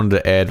else you wanted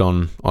to add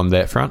on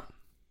that front?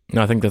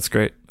 No, I think that's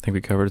great. I think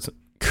we covered it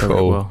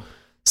well.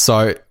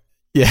 So,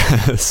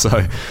 yeah,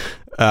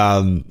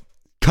 kind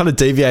of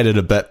deviated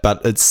a bit,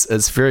 but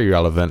it's very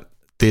relevant.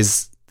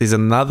 There's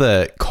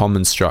another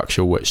common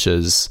structure, which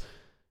is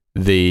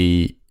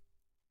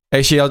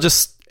actually, I'll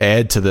just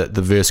add to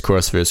the verse,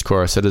 chorus.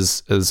 It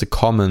is a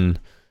common,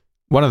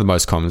 one of the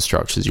most common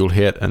structures. You'll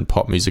hear it in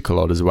pop music a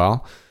lot as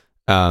well.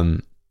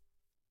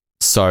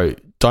 So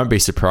don't be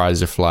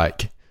surprised if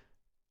 8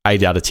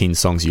 out of 10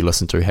 songs you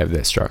listen to have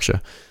that structure.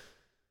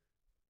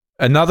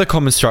 Another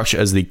common structure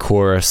is the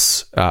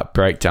chorus,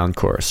 breakdown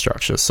chorus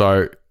structure.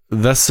 So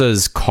this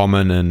is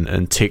common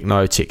in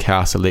techno, tech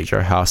house,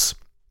 electro house,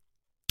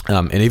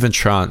 and even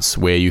trance,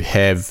 where you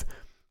have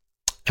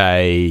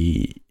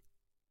an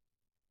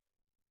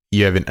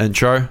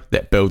intro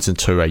that builds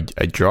into a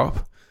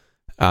drop,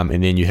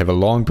 and then you have a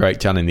long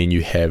breakdown, and then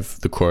you have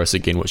the chorus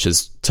again, which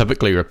is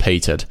typically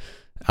repeated,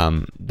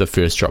 the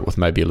first drop with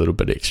maybe a little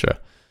bit extra.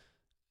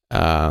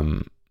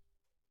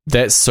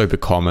 That's super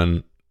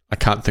common. I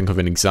can't think of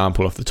an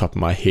example off the top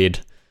of my head,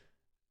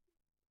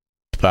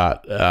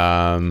 but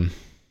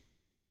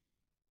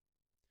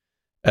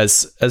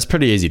it's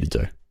pretty easy to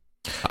do.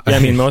 Yeah, I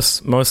mean,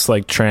 most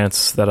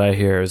trance that I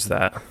hear is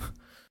that.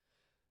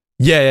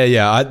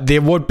 Yeah.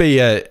 There would be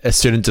a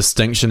certain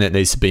distinction that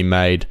needs to be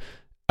made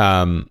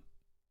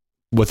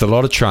with a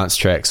lot of trance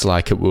tracks.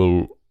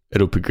 It'll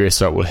progress,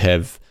 so it will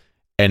have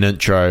an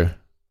intro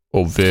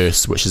or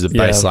verse, which is a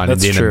bass line, and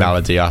then a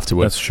melody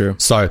afterwards. That's true.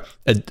 So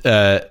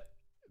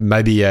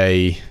maybe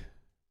a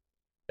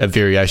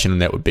variation on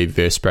that would be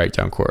verse,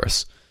 breakdown,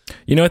 chorus.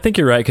 I think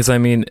you're right, because I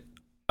mean,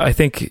 I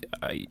think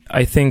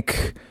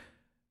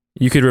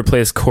you could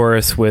replace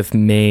chorus with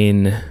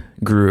main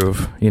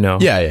groove.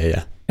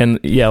 Yeah. And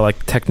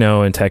like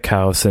techno and tech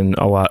house and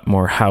a lot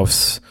more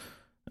house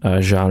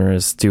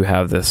genres do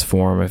have this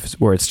form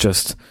where it's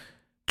just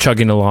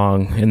chugging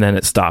along and then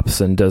it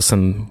stops and does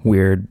some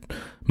weird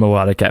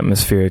melodic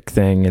atmospheric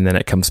thing, and then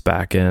it comes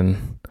back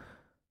in,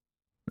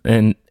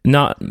 and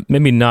not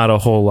a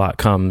whole lot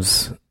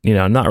comes,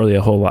 not really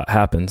a whole lot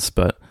happens,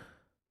 but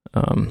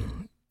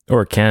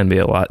or it can be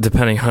a lot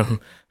depending on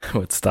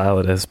what style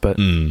it is. But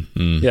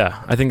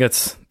yeah, I think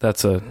that's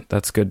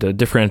good to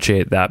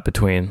differentiate that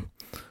between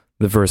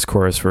the verse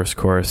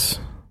chorus.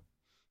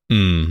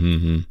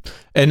 Mm-hmm.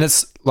 And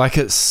it's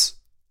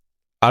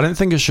I don't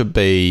think it should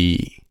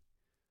be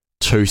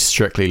too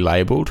strictly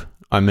labeled.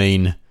 I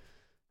mean,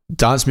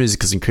 dance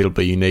music is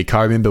incredibly unique.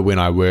 I remember when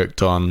I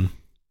worked on,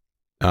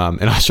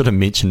 and I should have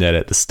mentioned that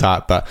at the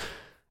start, but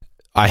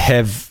I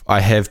have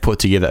put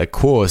together a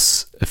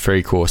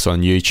free course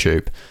on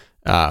YouTube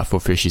for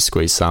Freshly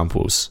Squeezed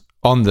samples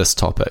on this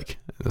topic.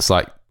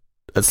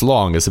 It's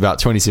long. It's about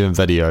 27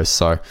 videos,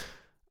 so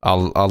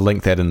I'll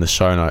link that in the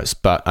show notes.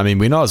 But I mean,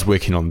 when I was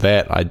working on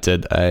that, I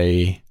did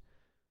a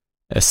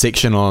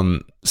section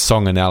on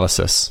song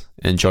analysis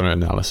and genre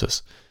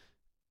analysis.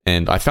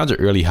 And I found it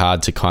really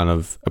hard to kind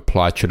of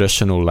apply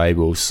traditional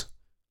labels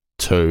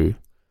to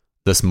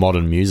this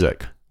modern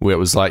music, where it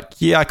was I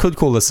could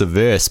call this a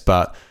verse,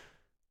 but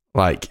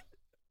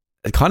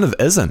it kind of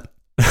isn't.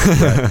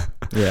 Right.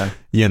 Yeah.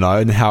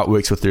 And how it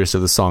works with the rest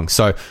of the song.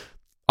 So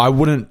I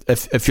wouldn't,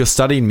 if you're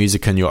studying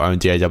music in your own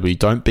DAW,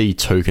 don't be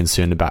too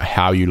concerned about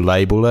how you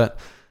label it.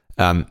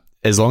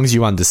 As long as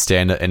you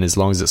understand it and as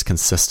long as it's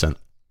consistent,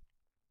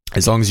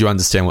 as long as you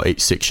understand what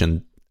each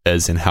section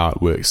is and how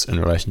it works in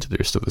relation to the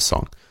rest of the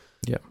song.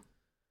 Yeah.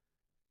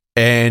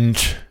 And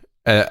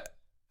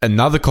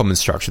another common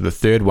structure, the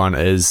third one,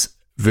 is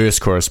verse,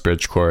 chorus,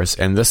 bridge, chorus,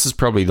 and this is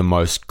probably the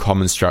most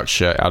common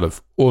structure out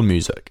of all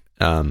music.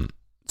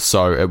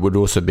 So it would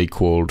also be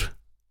called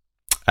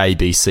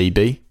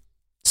ABCB.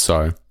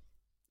 So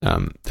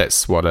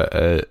that's what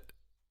a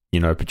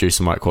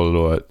producer might call it,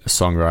 or a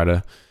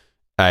songwriter.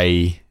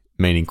 A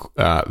meaning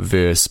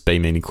verse, B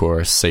meaning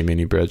chorus, C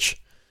meaning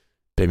bridge,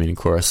 B meaning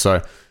chorus.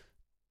 So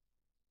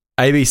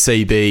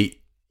ABCB,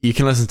 you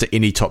can listen to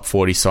any top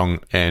 40 song,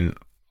 and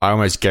I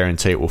almost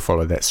guarantee it will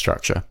follow that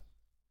structure.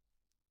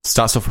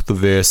 Starts off with the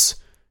verse,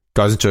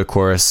 goes into a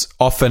chorus.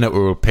 Often it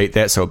will repeat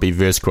that, so it'll be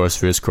verse, chorus,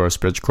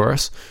 bridge,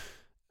 chorus.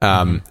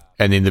 And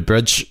then the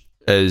bridge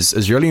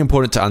is really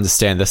important to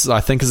understand. This,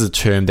 I think, is a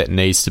term that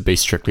needs to be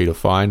strictly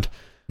defined.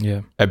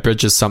 Yeah. A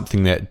bridge is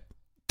something that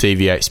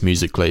deviates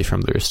musically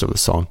from the rest of the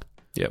song.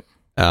 Yep.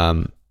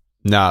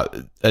 Now,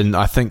 and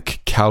I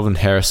think Calvin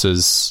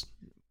Harris's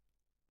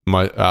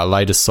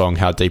latest song,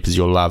 How Deep Is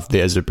Your Love,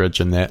 there is a bridge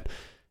in that,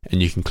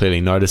 and you can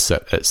clearly notice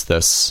it. It's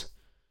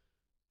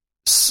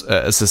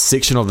a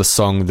section of the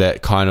song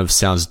that kind of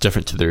sounds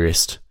different to the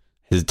rest.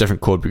 Has a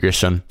different chord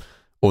progression,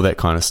 all that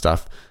kind of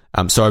stuff.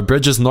 So a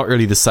bridge is not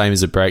really the same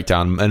as a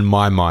breakdown in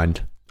my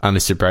mind,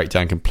 unless a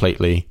breakdown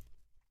completely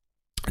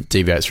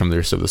deviates from the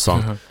rest of the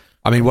song.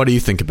 I mean, what do you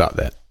think about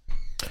that?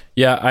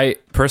 Yeah, I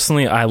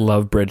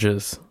love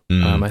bridges.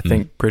 I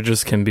think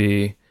bridges can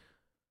be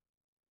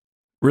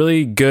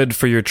really good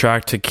for your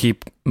track to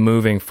keep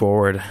moving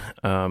forward.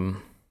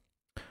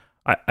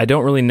 I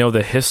don't really know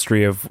the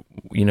history of,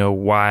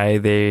 why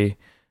they're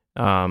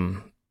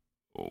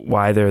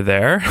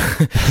there.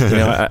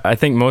 I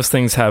think most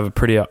things have a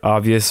pretty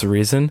obvious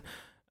reason.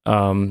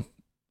 But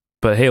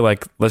hey,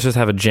 like, let's just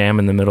have a jam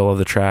in the middle of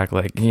the track.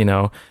 Like,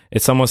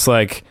 it's almost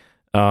like,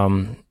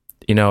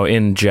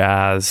 in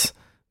jazz,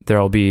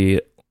 there'll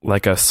be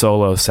like a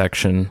solo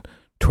section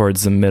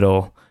towards the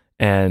middle,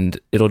 and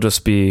it'll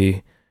just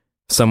be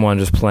someone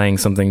just playing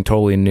something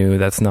totally new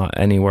that's not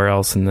anywhere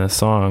else in the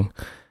song.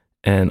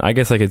 And I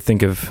guess I could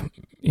think of,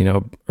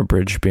 a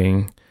bridge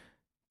being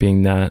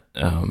that.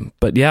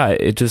 But yeah,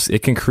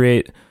 it can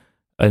create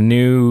a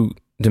new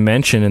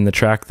dimension in the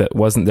track that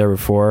wasn't there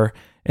before.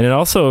 And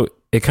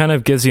it kind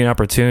of gives you an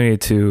opportunity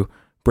to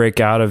break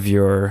out of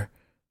your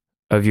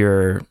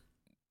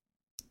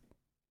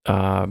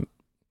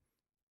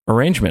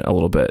arrangement a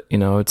little bit.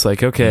 It's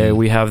like, okay,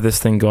 we have this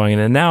thing going,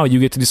 and now you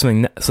get to do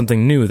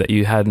something new that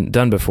you hadn't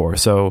done before.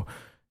 So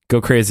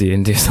go crazy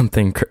and do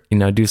something,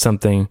 do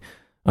something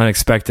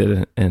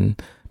unexpected.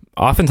 And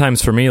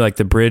oftentimes for me, like,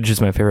 the bridge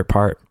is my favorite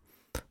part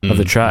of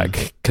the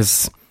track,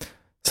 because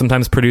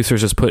sometimes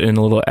producers just put in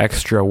a little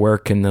extra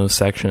work in those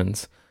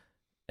sections,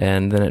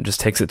 and then it just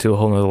takes it to a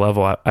whole nother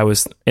level. I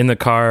was in the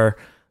car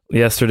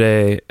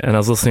yesterday and I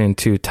was listening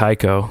to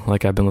Tycho,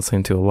 like I've been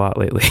listening to a lot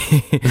lately.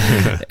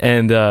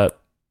 And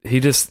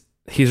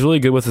he's really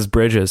good with his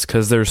bridges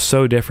because they're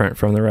so different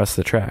from the rest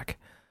of the track.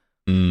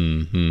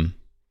 And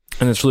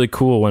it's really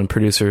cool when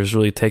producers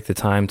really take the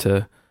time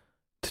to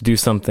do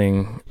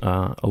something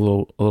a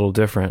little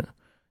different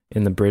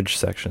in the bridge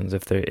sections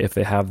if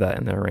they have that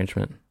in their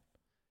arrangement.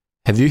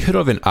 Have you heard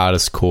of an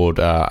artist called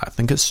I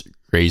think it's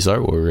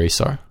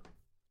Rezo,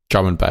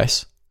 drum and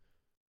bass?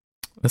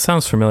 That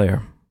sounds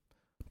familiar,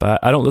 but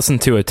I don't listen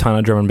to a ton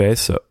of drum and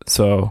bass.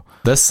 So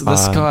this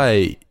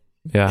guy,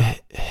 yeah,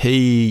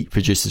 he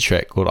produced a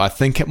track called, I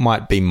think it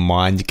might be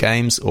Mind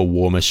Games or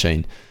War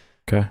Machine.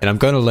 Okay, and I'm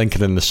going to link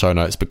it in the show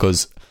notes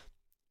because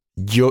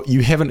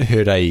you haven't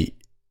heard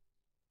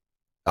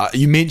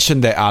you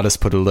mentioned that artists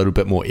put a little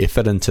bit more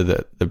effort into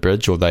the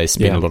bridge, or they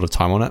spend a lot of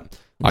time on it.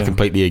 I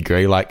completely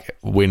agree. Like,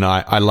 when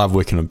I love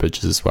working on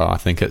bridges as well. I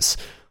think it's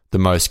the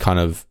most kind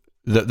of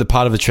the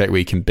part of the track where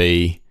you can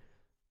be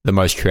the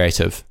most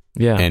creative,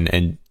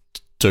 and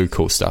do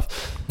cool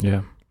stuff.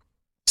 Yeah.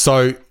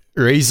 So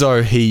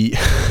Rezo, he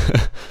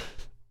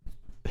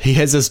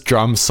has this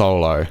drum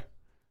solo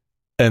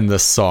in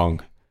this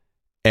song,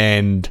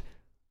 and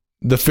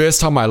the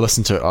first time I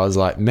listened to it, I was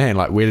like, man,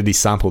 like, where did he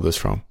sample this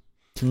from?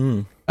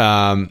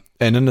 And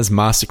in his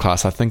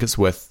masterclass, I think it's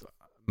with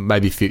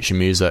maybe Future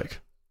Music,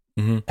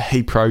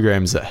 he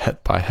programs it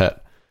hit by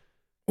hit.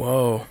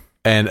 Whoa.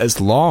 And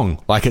it's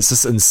long. Like, it's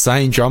this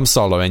insane drum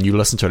solo, and you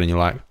listen to it and you're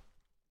like,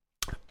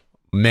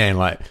 man,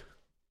 like,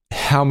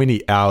 how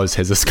many hours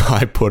has this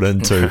guy put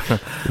into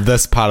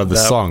this part of the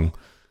song?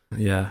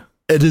 Yeah.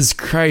 It is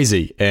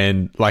crazy.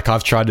 And like,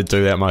 I've tried to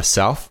do that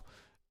myself,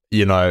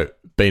 being a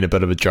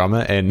bit of a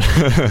drummer, and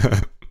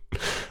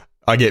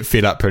I get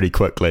fed up pretty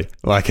quickly.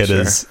 Like, it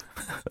is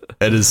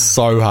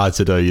so hard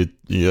to do.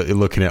 You're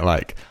looking at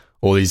like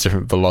all these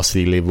different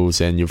velocity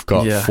levels, and you've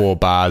got 4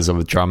 bars of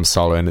a drum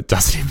solo, and it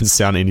doesn't even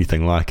sound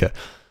anything like it.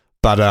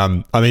 But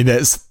I mean,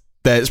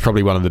 that's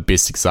probably one of the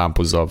best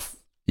examples of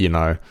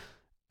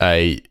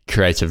a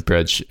creative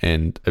bridge,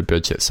 and a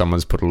bridge that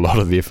someone's put a lot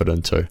of effort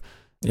into.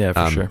 Yeah,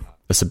 for sure.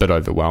 It's a bit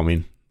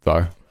overwhelming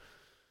though.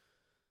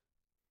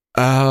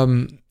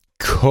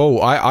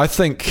 Cool. I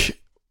think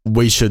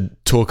we should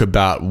talk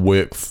about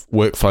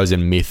workflows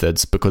and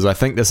methods, because I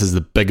think this is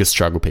the biggest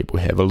struggle people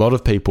have. A lot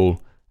of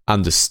people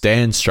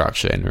understand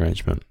structure and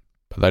arrangement,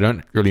 but they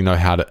don't really know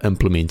how to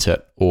implement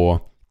it,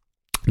 or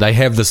they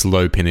have this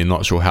loop and they're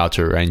not sure how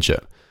to arrange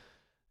it.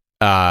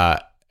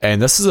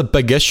 And this is a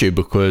big issue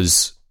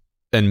because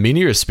in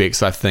many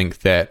respects, I think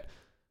that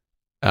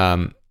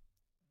one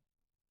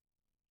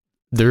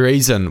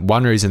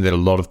reason that a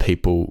lot of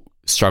people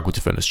struggle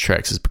to finish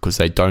tracks is because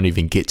they don't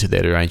even get to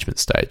that arrangement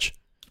stage.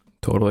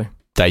 Totally.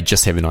 They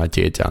just have an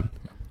idea done.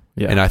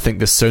 Yeah. And I think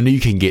the sooner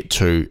you can get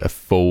to a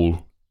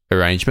full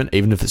arrangement,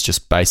 even if it's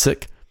just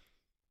basic,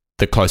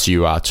 the closer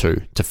you are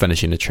to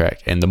finishing the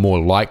track, and the more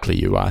likely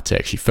you are to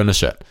actually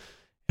finish it.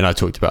 And I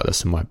talked about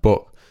this in my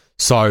book.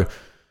 So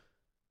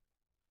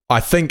I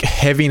think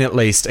having at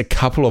least a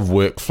couple of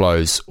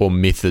workflows or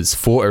methods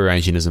for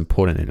arranging is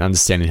important, and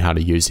understanding how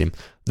to use them.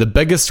 The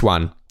biggest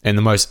one and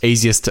the most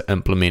easiest to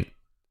implement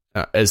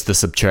is the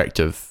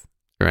subtractive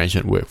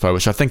arrangement workflow,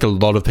 which I think a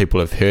lot of people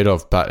have heard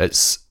of, but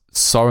it's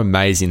so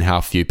amazing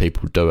how few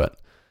people do it,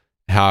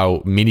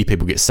 how many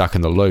people get stuck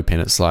in the loop.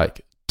 And it's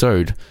like,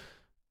 dude,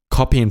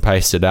 copy and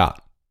paste it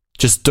out.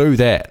 Just do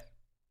that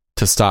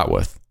to start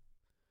with.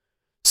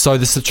 So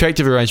the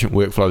subtractive arrangement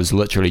workflow is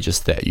literally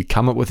just that. You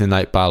come up with an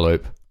 8-bar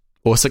loop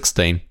or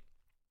 16,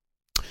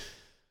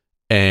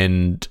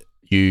 and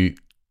you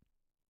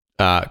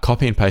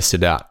copy and paste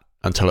it out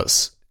until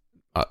it's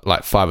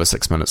like 5 or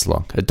 6 minutes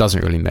long. It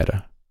doesn't really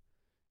matter.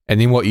 And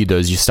then what you do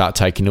is you start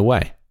taking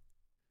away.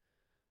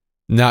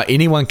 Now,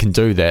 anyone can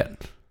do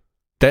that.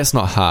 That's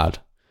not hard.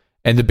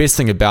 And the best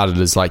thing about it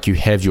is, like, you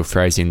have your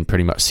phrasing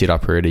pretty much set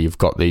up already. You've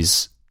got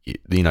these,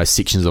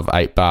 sections of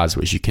 8 bars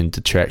which you can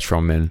detract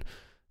from and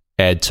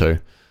add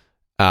to.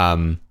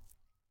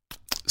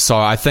 So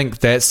I think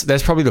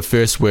that's probably the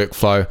first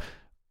workflow.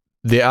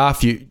 There are a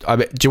few.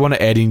 Do you want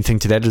to add anything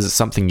to that? Is it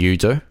something you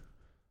do?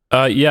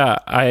 Yeah,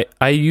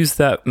 I use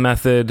that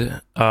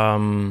method,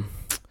 kind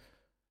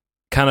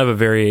of a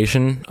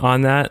variation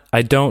on that.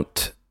 I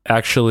don't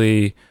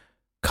actually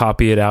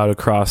copy it out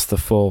across the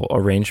full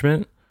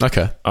arrangement.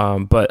 Okay.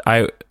 But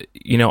I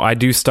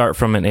do start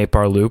from an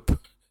 8-bar loop,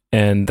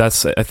 and I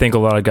think a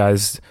lot of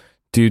guys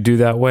do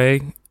that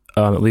way,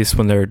 at least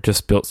when they're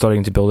just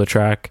starting to build a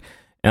track.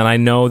 And I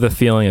know the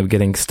feeling of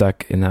getting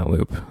stuck in that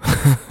loop.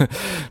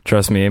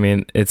 Trust me. I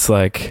mean, it's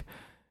like,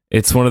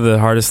 it's one of the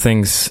hardest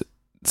things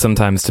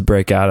sometimes to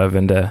break out of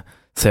and to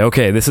say,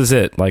 okay, this is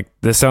it. Like,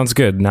 this sounds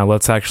good. Now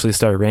let's actually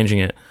start arranging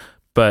it.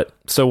 But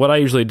so what I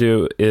usually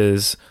do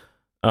is,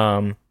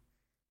 a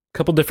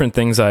couple different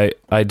things I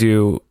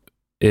do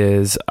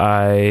is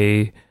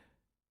I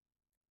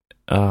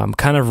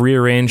kind of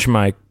rearrange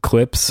my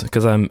clips,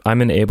 because I'm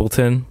in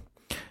Ableton.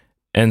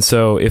 And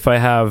so if I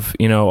have,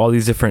 all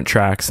these different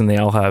tracks and they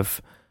all have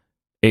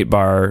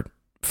 8-bar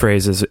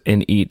phrases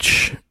in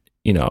each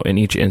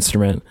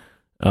instrument,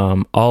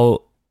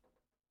 I'll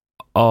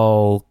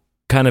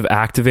kind of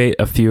activate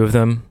a few of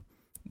them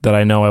that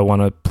I know I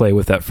want to play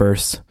with at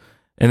first.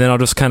 And then I'll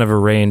just kind of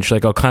arrange,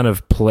 like, I'll kind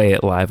of play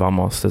it live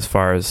almost, as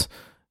far as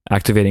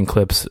activating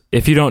clips.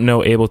 If you don't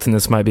know Ableton,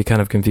 this might be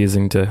kind of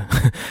confusing to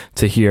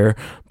to hear,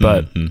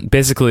 but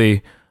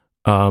basically,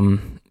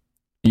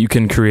 you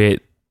can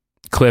create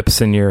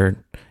clips in your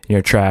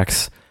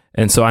tracks,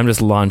 and so I'm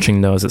just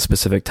launching those at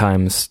specific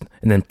times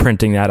and then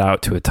printing that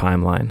out to a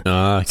timeline.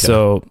 Okay.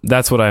 So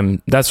that's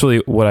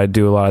really what I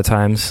do a lot of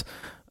times,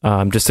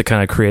 just to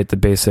kind of create the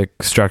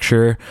basic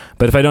structure.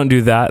 But if I don't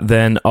do that,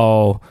 then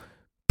I'll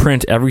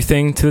print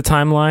everything to the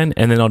timeline,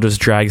 and then I'll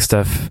just drag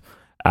stuff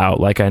out.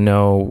 Like, I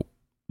know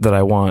that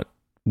I want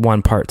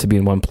one part to be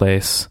in one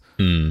place.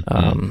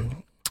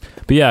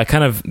 But yeah,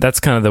 that's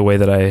kind of the way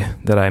that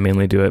I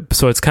mainly do it.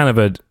 So it's kind of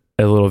a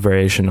little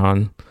variation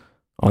on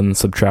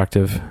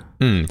subtractive.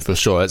 For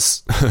sure.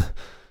 It's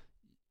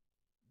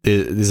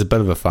there's a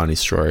bit of a funny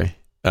story,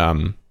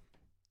 and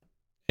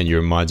you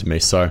reminded me.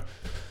 So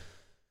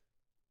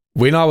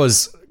when I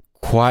was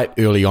quite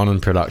early on in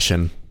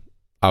production,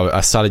 I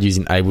started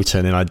using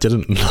Ableton, and I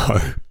didn't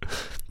know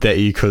that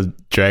you could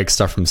drag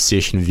stuff from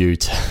session view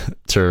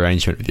to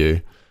arrangement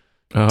view.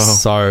 Oh.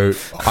 So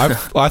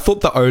I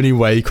thought the only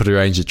way you could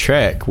arrange a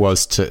track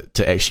was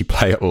to actually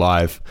play it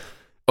live.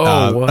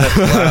 Oh, what?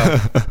 Wow.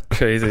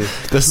 Crazy.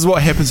 This is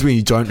what happens when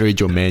you don't read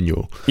your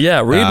manual.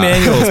 Yeah, read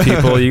manuals,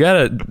 people. You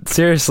gotta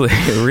seriously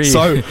read.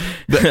 So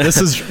this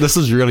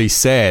is really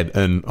sad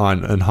in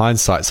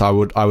hindsight.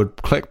 So I would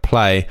click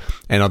play,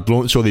 and I'd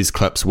launch all these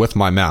clips with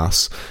my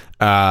mouse,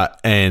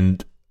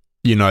 and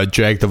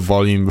drag the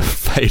volume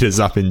faders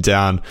up and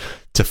down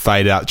to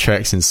fade out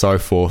tracks and so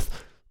forth,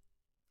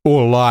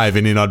 all live,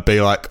 and then I'd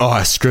be like, oh,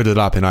 I screwed it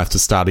up and I have to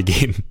start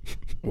again.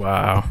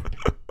 Wow.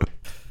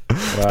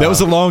 That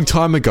was a long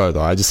time ago,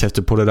 though. I just have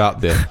to put it out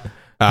there.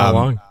 How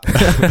long?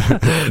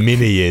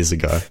 Many years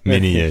ago.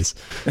 Many years.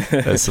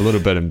 It's a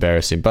little bit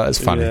embarrassing, but it's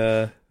funny.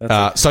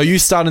 Yeah, so you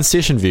start in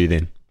session view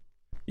then?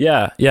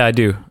 Yeah, I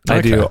do. Okay.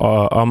 I do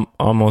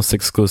almost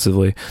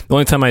exclusively. The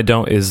only time I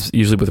don't is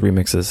usually with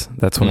remixes.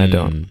 That's when I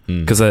don't,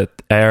 because I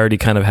already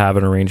kind of have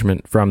an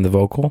arrangement from the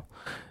vocal.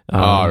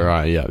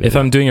 Right, yeah. If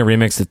I'm doing a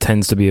remix, it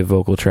tends to be a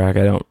vocal track.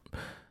 I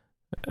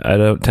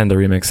don't tend to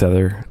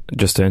remix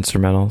just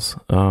instrumentals.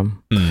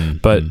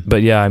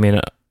 But yeah, I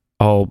mean,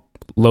 I'll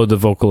load the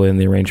vocal in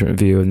the arrangement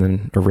view and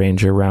then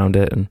arrange around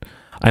it, and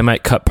I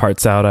might cut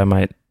parts out. I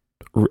might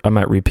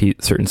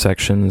repeat certain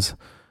sections.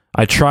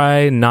 I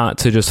try not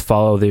to just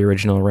follow the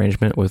original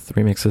arrangement with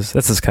remixes.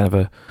 This is kind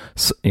of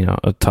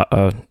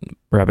a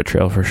rabbit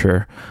trail for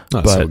sure.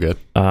 That's so good.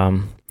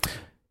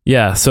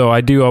 Yeah, so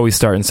I do always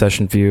start in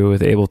session view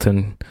with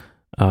Ableton.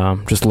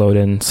 Just load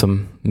in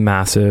some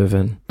Massive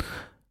and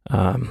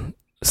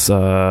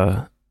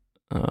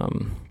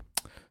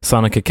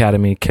Sonic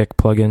Academy kick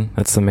plugin.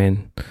 That's the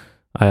main.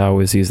 I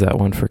always use that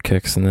one for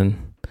kicks, and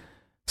then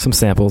some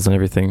samples and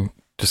everything.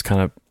 Just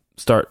kind of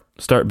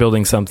start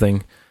building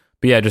something.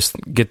 But yeah, just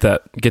get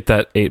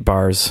that 8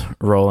 bars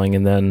rolling,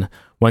 and then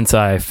once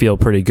I feel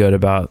pretty good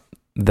about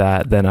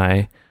that, then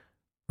I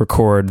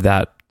record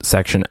that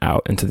section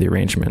out into the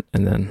arrangement,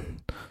 and then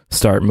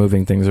start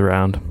moving things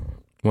around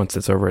once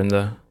it's over in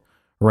the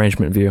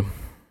arrangement view.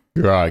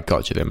 Right,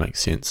 gotcha. That makes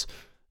sense.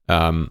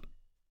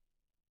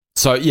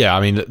 So yeah,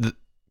 I mean,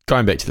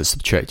 going back to the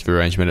subtractive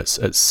arrangement,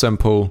 it's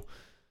simple.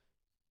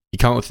 You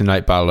come up with an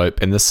 8-bar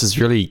loop, and this is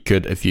really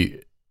good if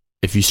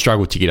you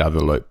struggle to get out of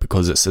the loop,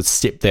 because it's a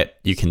step that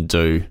you can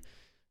do,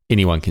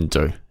 anyone can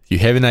do. If you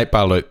have an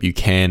 8-bar loop, you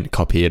can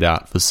copy it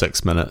out for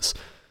 6 minutes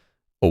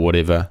or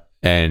whatever,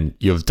 and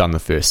you've done the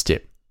first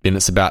step. Then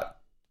it's about,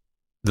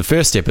 the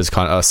first step is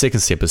second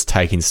step is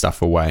taking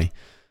stuff away,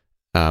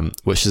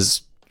 which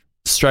is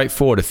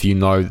straightforward if you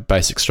know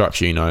basic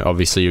structure. You know,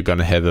 obviously you're going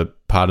to have a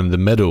part in the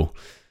middle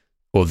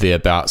or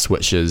thereabouts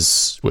which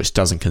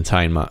doesn't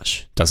contain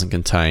much, doesn't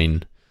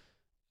contain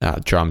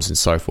drums and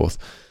so forth.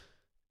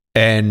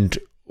 And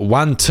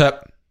one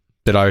tip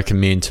that I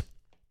recommend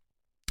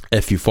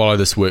if you follow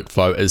this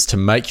workflow is to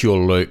make your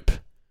loop,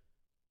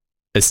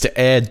 is to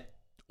add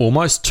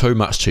almost too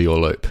much to your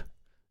loop.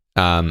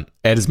 Add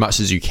as much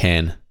as you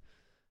can,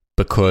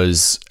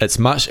 because it's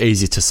much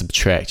easier to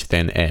subtract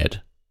than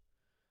add.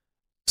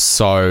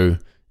 So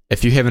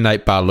if you have an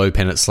 8-bar loop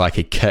and it's like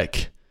a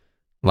kick,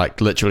 like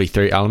literally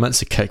 3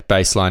 elements, a kick,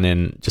 bass line,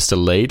 and just a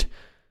lead,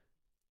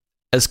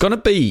 it's going to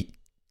be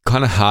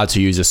kind of hard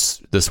to use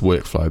this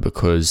workflow,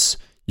 because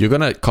you're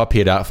going to copy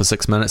it out for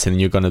 6 minutes and then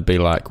you're going to be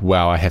like,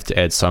 wow, I have to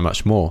add so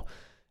much more,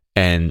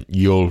 and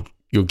you'll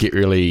get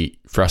really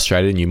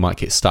frustrated and you might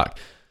get stuck.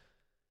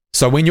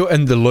 So when you're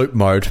in the loop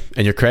mode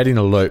and you're creating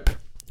a loop,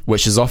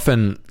 which is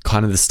often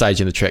kind of the stage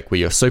in the track where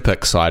you're super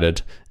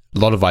excited, a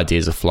lot of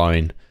ideas are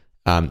flowing,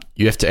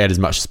 you have to add as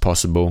much as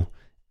possible,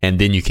 and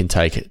then you can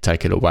take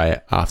it away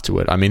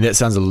afterward. I mean, that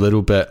sounds a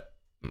little bit,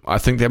 I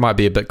think that might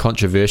be a bit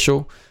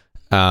controversial,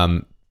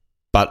 but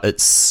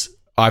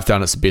I've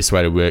done it's the best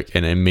way to work,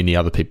 and many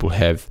other people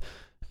have,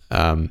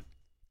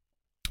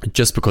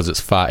 just because it's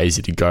far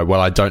easier to go,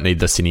 well, I don't need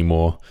this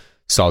anymore,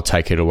 so I'll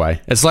take it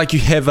away. It's like you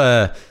have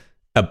a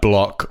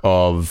block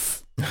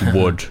of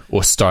wood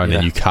or stone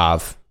and you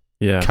carve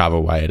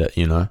away at it,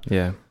 you know?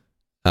 Yeah.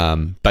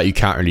 But you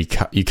can't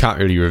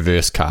really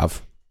reverse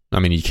carve. I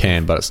mean, you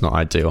can, but it's not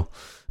ideal.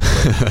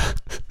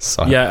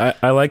 So yeah,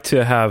 I like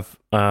to have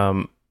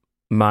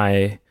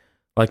my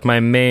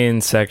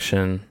main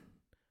section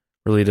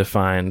really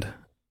defined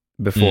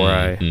before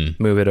I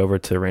move it over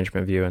to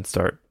arrangement view and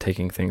start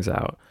taking things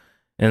out.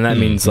 And that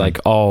means like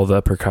all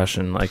the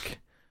percussion, like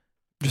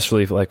just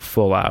really like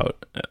full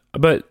out.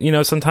 But you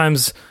know,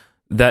 sometimes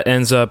that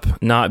ends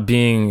up not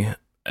being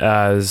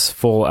as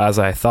full as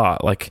I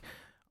thought. Like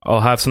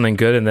I'll have something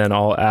good and then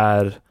I'll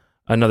add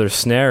another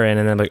snare in,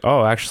 and then like,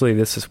 oh, actually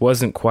this just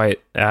wasn't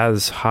quite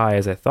as high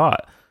as I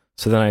thought.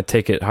 So then I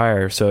take it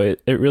higher. So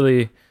it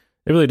really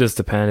does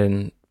depend.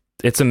 And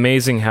it's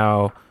amazing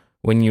how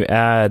when you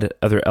add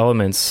other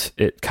elements,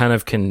 it kind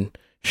of can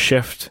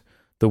shift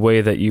the way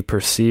that you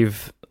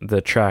perceive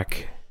the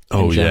track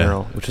in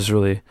general, which is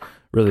really,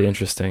 really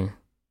interesting.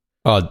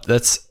 Oh,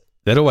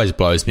 that always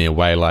blows me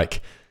away.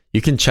 Like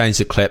you can change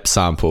the clap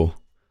sample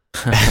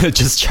and it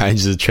just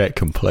changes the track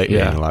completely.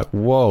 Yeah. And like,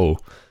 whoa.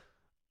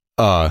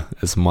 Oh,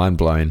 it's mind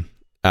blowing.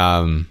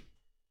 I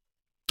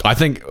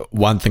think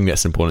one thing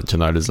that's important to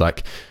note is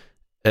like,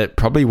 it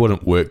probably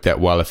wouldn't work that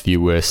well if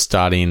you were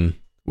starting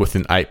with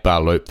an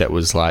 8-bar loop that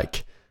was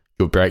like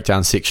your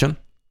breakdown section.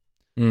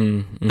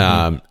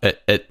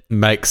 It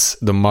makes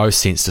the most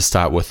sense to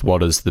start with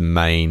what is the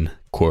main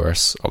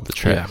chorus of the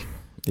track.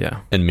 Yeah.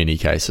 In many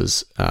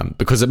cases,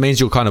 because it means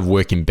you're kind of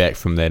working back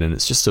from that, and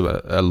it's just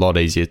a lot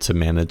easier to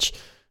manage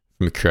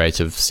from a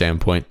creative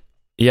standpoint.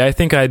 Yeah, I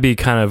think I'd be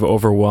kind of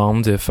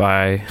overwhelmed if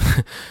I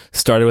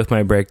started with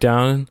my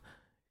breakdown,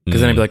 because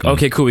then I'd be like,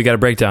 okay, cool, we got a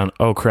breakdown.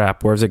 Oh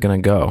crap, where's it gonna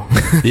go?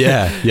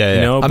 Yeah.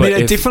 You know, I mean,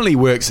 it definitely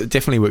works. It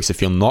definitely works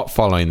if you're not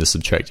following the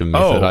subtractive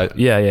method.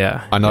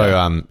 I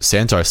know.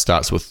 Santos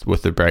starts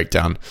with the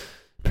breakdown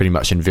pretty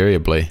much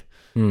invariably,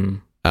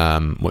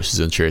 which is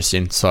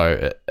interesting.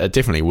 So it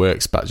definitely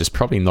works, but just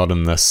probably not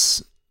in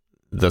this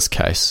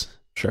case.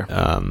 Sure.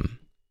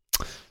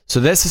 So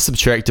that's the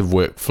subtractive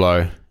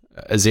workflow.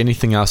 Is there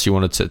anything else you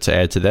wanted to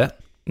add to that?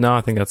 No,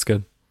 I think that's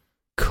good.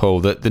 Cool.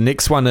 The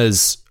next one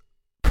is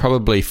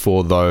probably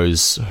for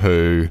those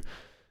who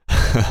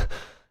have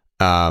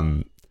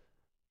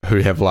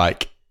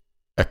like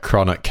a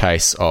chronic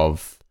case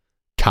of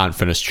can't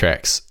finish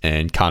tracks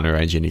and can't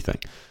arrange anything.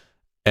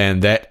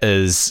 And that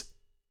is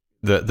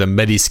the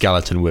MIDI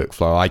skeleton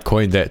workflow. I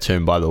coined that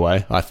term, by the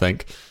way, I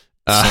think.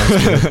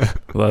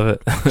 Love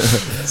it.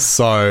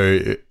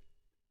 So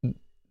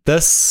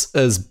this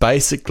is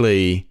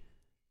basically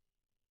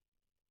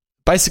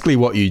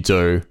what you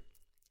do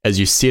is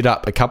you set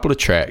up a couple of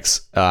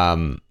tracks.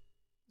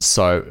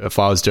 So if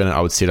I was doing it,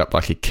 I would set up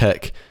like a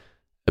kick,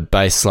 a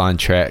bass line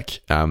track,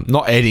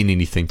 not adding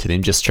anything to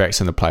them, just tracks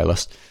in the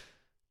playlist.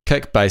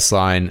 Kick, bass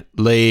line,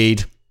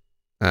 lead,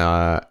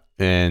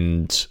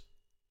 and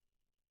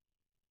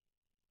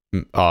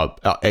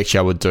actually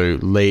I would do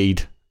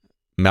lead,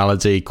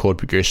 melody, chord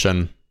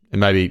progression,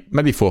 and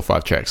maybe 4 or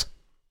 5 tracks.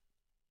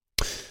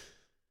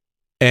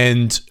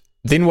 And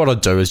then what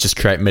I'd do is just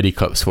create MIDI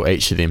clips for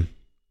each of them,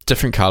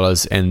 different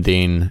colors, and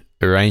then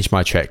arrange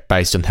my track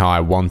based on how I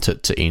want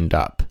it to end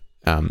up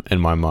in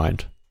my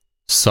mind.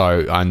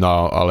 So I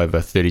know I'll have a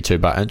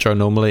 32-bar intro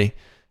normally,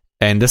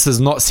 and this is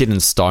not set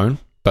in stone,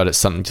 but it's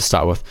something to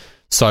start with.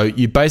 So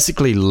you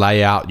basically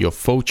lay out your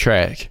full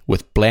track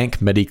with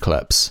blank MIDI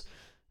clips,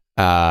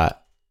 and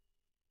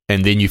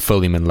then you fill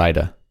them in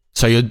later.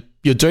 So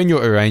you're doing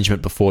your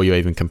arrangement before you're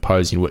even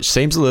composing, which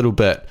seems a little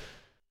bit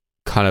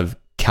kind of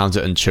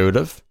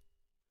counterintuitive.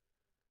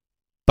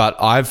 But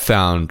I've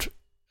found,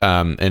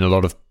 and a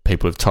lot of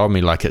people have told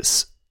me, like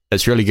it's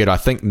really good. I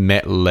think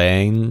Matt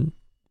Lange.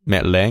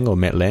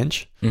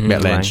 Mm-hmm.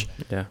 Matt Lange.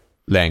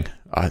 Lang.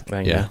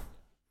 Yeah.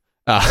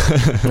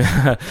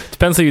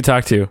 Depends who you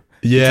talk to.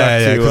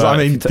 Yeah, because I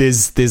mean,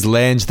 there's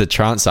Lange, the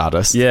trance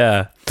artist.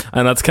 Yeah,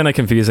 and that's kind of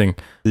confusing.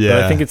 Yeah,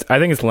 but I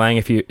think it's Lang.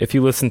 If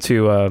you listen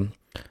to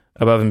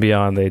Above and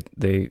Beyond,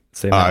 they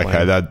say. Matt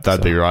okay, Lang,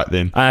 that'd be right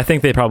then. I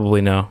think they probably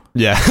know.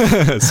 Yeah,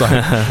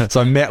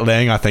 so Matt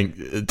Lang, I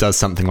think, does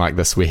something like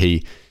this where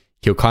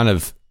he'll kind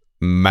of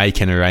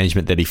make an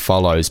arrangement that he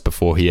follows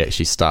before he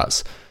actually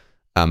starts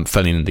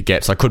filling in the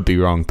gaps. I could be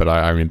wrong, but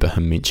I remember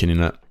him mentioning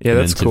it. Yeah,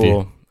 that's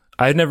cool.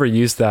 I've never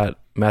used that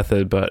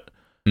method, but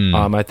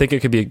I think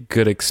it could be a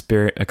good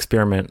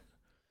experiment.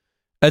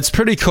 It's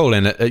pretty cool,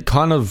 and it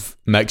kind of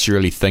makes you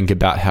really think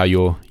about how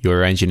you're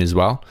arranging as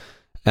well.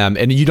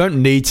 And you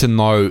don't need to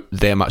know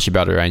that much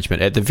about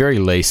arrangement. At the very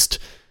least,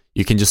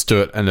 you can just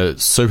do it in a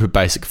super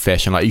basic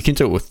fashion. Like you can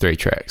do it with 3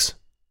 tracks,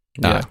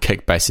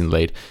 kick, bass, and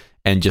lead,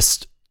 and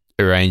just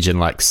arrange in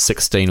like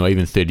 16 or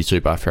even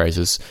 32 bar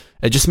phrases.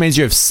 It just means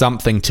you have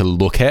something to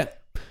look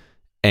at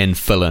and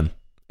fill in,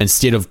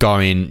 instead of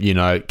going,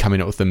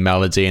 coming up with a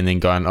melody and then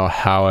going, oh,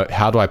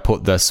 how do I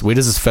put this? Where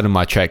does this fit in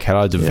my track? How do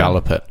I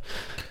develop it?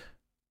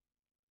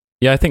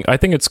 Yeah, I think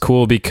it's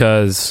cool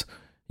because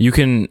you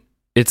can.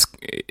 It's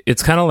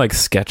kind of like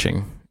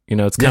sketching.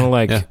 It's kind of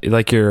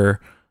like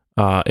you're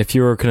if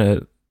you were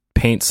gonna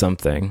paint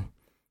something,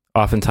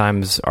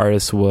 oftentimes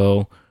artists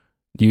will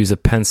use a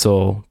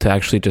pencil to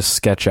actually just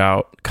sketch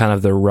out kind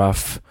of the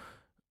rough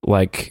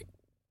like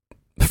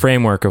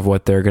framework of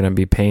what they're going to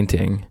be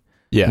painting.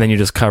 Yeah. And then you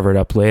just cover it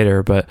up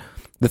later. But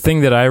the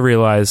thing that I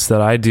realize that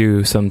I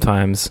do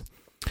sometimes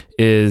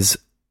is,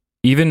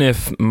 even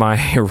if my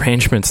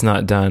arrangement's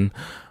not done,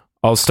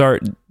 I'll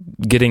start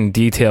getting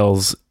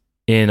details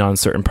in on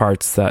certain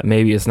parts that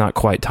maybe it's not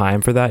quite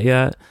time for that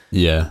yet.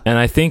 Yeah. And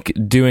I think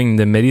doing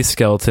the MIDI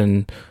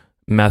skeleton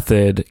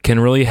method can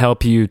really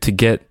help you to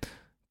get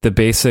the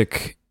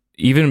basic,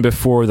 even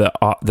before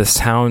the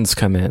sounds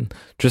come in,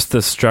 just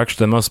the structure,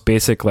 the most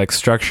basic like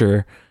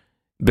structure,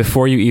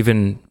 before you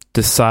even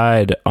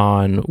decide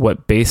on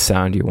what bass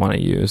sound you want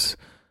to use.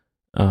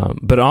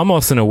 But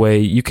almost in a way,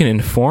 you can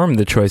inform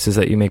the choices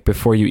that you make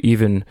before you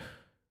even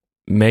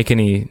make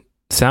any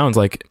sounds.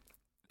 Like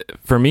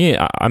for me,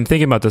 I'm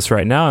thinking about this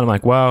right now, and I'm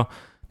like, wow,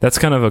 that's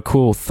kind of a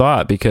cool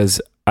thought,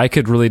 because I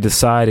could really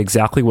decide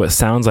exactly what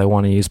sounds I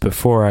want to use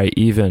before I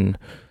even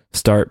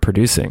start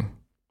producing.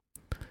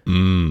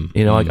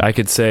 Like I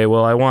could say,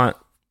 well, I want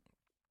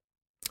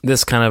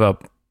this kind of a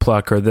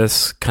pluck or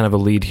this kind of a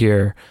lead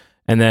here,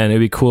 and then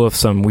it'd be cool if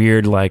some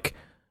weird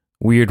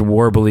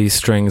warbly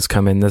strings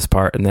come in this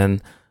part, and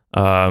then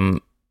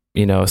some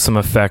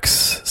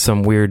effects,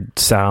 some weird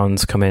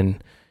sounds come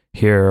in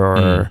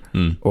here,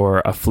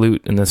 or a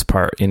flute in this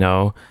part,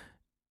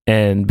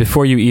 and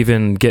before you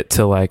even get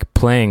to like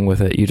playing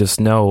with it, you just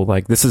know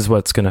like this is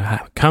what's going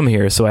to come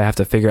here, so I have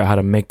to figure out how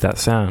to make that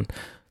sound.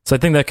 So I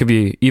think that could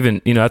be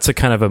even, that's a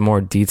kind of a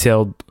more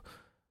detailed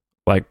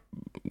like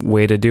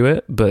way to do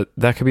it, but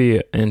that could be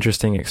an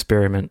interesting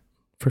experiment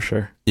for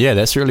sure. Yeah,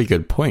 that's a really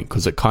good point,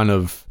 because it kind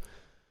of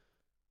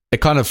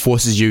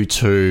forces you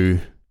to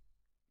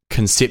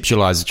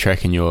conceptualize a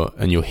track in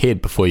your head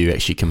before you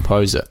actually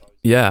compose it.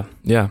 Yeah.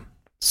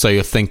 So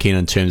you're thinking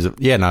in terms of,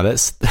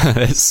 that's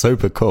that's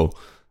super cool.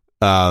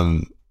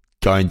 Going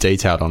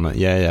detailed on it.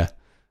 Yeah.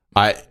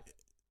 I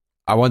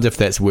wonder if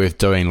that's worth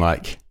doing,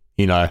 like,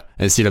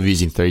 instead of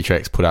using 3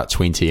 tracks, put out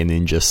 20 and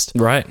then just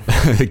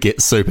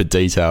get super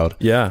detailed.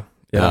 Yeah.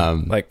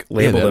 Like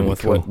label them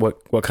with cool.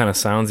 what kind of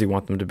sounds you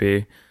want them to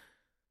be.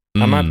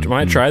 I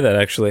might try that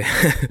actually.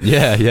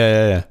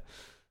 Yeah.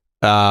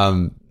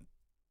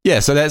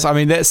 So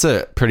that's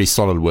a pretty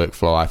solid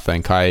workflow, I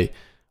think. I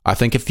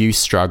think if you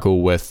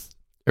struggle with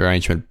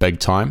arrangement big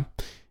time,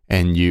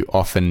 and you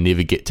often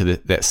never get to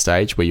that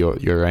stage where you're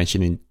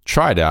arranging, and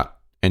try it out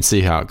and see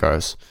how it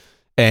goes.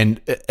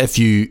 And if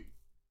you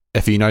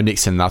know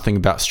next to nothing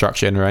about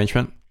structure and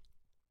arrangement,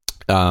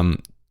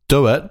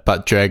 do it,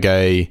 but drag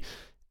an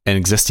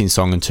existing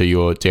song into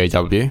your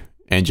DAW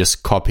and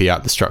just copy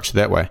out the structure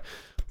that way.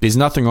 there's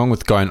nothing wrong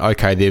with going,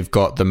 okay, they've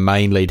got the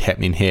main lead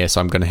happening here,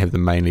 so I'm going to have the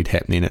main lead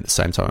happening at the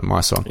same time in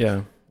my song.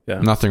 Yeah.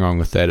 Nothing wrong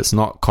with that. It's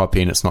not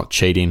copying, it's not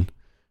cheating.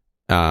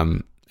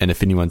 And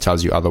if anyone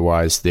tells you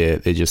otherwise, they're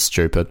just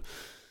stupid.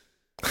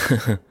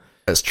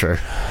 That's true.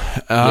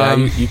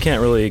 You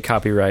can't really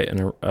copyright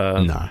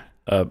no.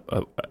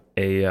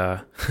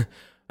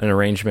 an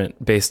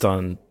arrangement based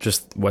on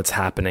just what's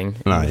happening.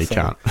 No, you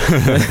can't.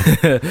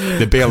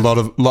 There'd be a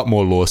lot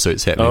more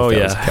lawsuits happening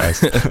if that was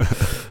the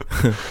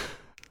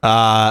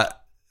case.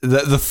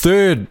 The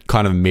third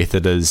kind of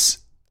method is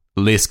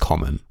less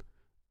common,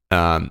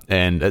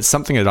 and it's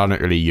something that I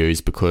don't really use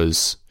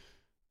because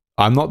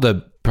I'm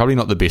probably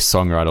not the best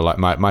songwriter.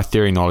 Like my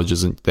theory knowledge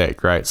isn't that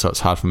great, so it's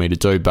hard for me to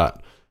do.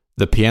 But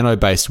the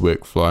piano-based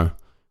workflow,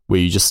 where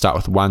you just start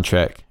with one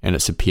track and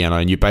it's a piano,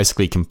 and you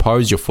basically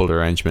compose your full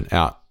arrangement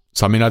out.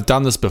 So I mean, I've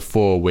done this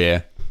before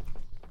where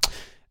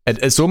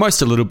it's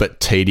almost a little bit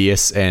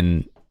tedious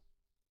and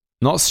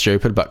not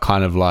stupid, but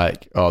kind of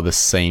like, oh, this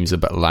seems a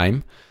bit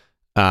lame.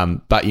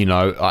 But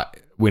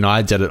when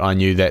I did it, I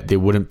knew that there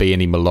wouldn't be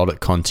any melodic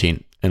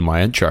content in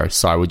my intro,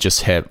 so I would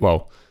just have,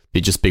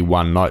 there'd just be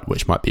one note,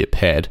 which might be a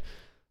pad.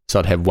 So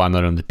I'd have one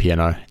note on the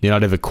piano. Then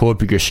I'd have a chord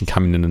progression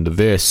coming in the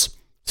verse.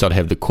 So I'd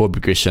have the chord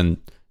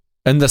progression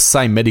in the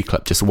same MIDI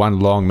clip, just one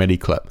long MIDI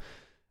clip.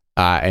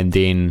 And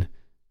then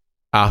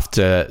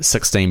after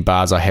 16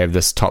 bars, I have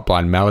this top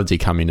line melody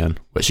coming in,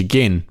 which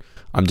again,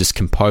 I'm just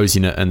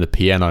composing it in the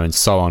piano and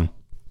so on.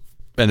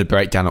 And the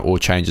breakdown, it all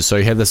changes. So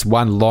you have this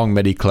one long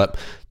MIDI clip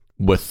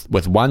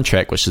with one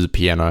track, which is a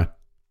piano,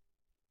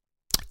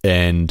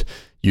 and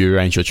you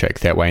arrange your track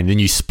that way, and then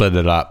you split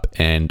it up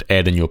and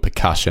add in your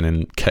percussion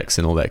and kicks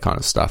and all that kind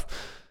of stuff.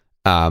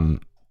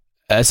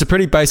 It's a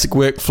pretty basic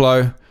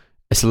workflow.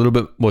 It's a little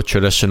bit more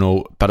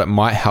traditional, but it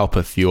might help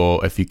if you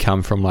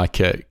come from like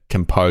a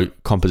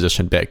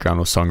composition background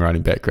or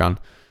songwriting background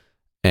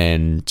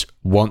and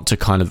want to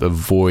kind of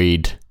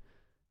avoid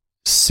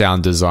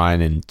sound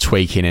design and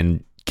tweaking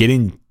and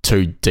getting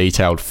too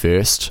detailed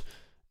first.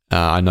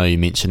 I know you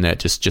mentioned that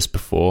just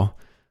before.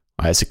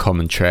 It's a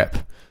common trap.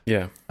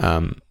 Yeah.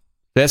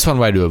 That's one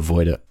way to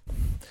avoid it.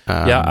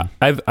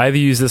 I've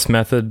used this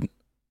method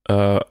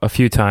a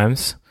few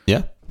times.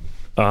 Yeah.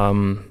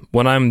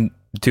 When I'm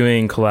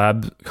doing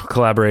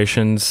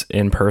collaborations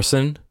in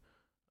person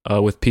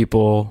with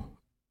people,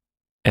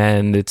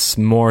 and it's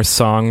more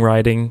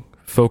songwriting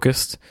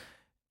focused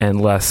and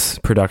less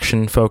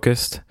production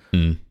focused,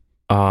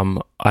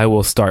 I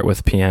will start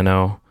with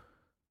piano.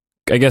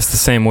 I guess the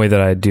same way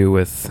that I do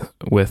with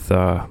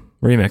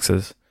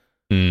remixes.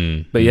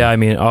 But yeah, I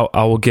mean,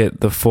 I will get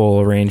the full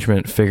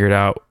arrangement figured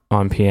out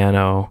on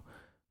piano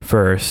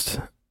first,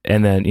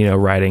 and then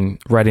writing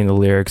the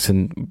lyrics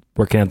and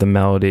working out the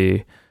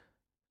melody,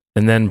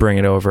 and then bring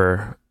it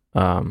over.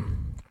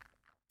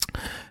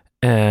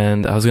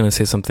 And I was gonna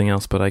say something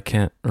else, but I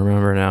can't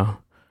remember now.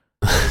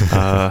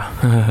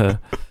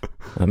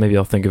 Maybe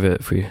I'll think of it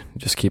if we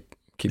just keep.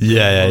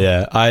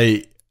 Yeah.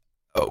 I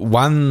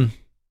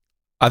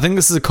think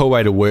this is a cool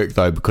way to work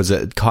though, because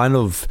it kind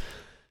of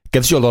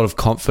gives you a lot of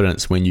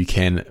confidence when you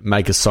can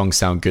make a song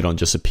sound good on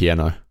just a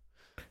piano.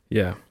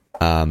 Yeah.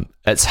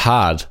 It's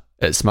hard.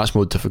 It's much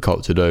more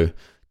difficult to do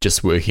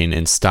just working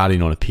and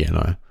starting on a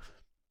piano.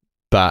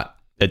 But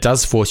it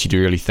does force you to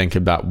really think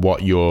about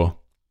what you're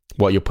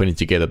putting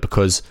together,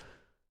 because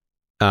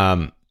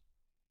this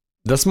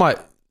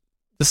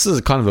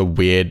is kind of a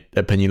weird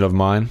opinion of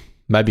mine.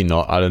 Maybe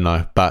not, I don't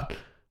know. But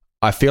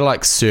I feel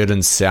like certain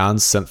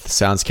synth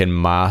sounds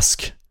can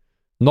mask,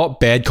 not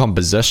bad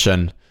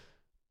composition,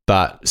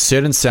 but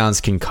certain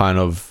sounds can kind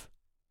of,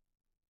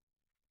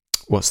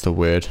 what's the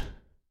word?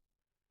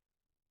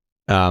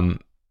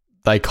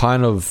 They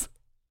kind of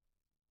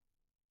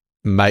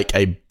make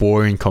a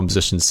boring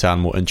composition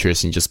sound more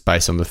interesting just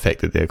based on the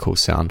fact that they're a cool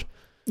sound.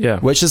 Yeah.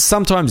 Which is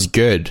sometimes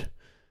good,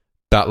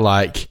 but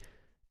like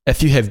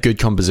if you have good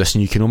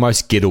composition, you can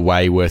almost get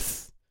away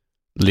with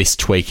less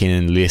tweaking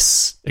and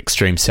less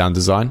extreme sound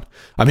design.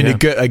 I mean,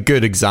 a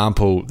good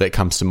example that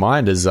comes to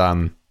mind is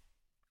a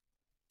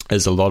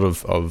lot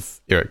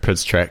of Eric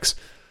Prydz tracks.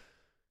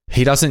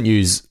 He doesn't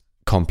use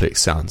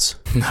complex sounds.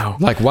 No.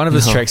 Like one of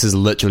his tracks is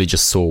literally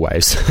just saw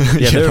waves.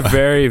 Yeah, they're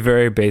very,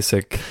 very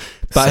basic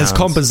but sounds. His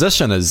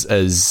composition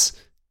is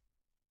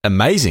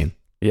amazing.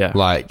 Yeah.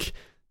 Like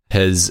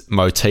his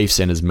motifs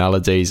and his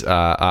melodies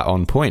are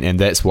on point, and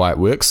that's why it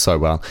works so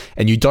well.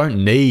 And you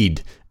don't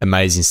need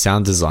amazing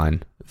sound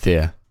design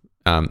there.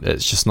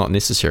 It's just not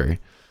necessary.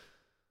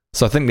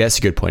 So I think that's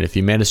a good point. If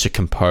you manage to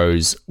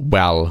compose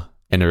well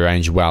and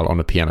arrange well on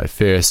a piano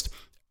first,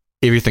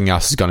 everything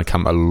else is going to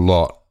come a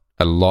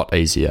lot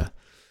easier.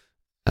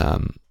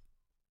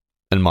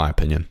 In my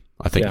opinion,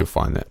 I think you'll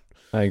find that.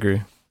 I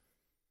agree.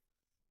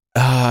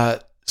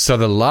 So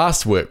the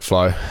last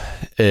workflow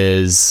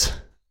is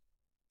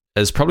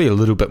probably a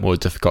little bit more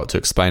difficult to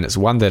explain. It's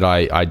one that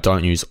I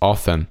don't use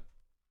often,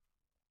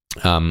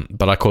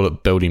 but I call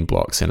it building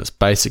blocks, and it's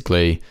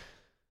basically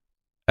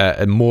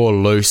a more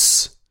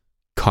loose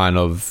kind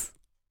of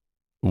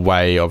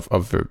way of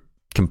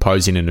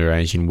composing and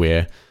arranging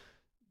where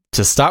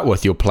to start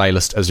with, your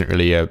playlist isn't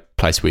really a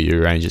place where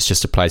you arrange. It's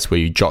just a place where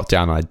you jot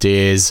down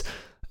ideas.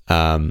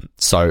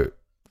 So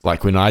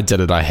like when I did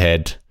it, I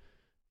had,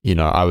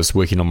 I was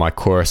working on my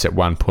chorus at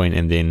one point,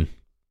 and then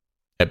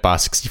at bar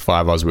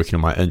 65, I was working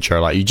on my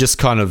intro. Like you just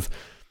kind of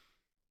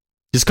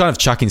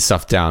chucking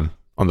stuff down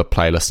on the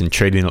playlist and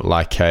treating it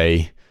like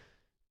a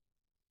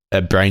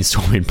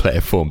brainstorming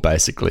platform,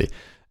 basically.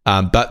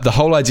 But the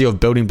whole idea of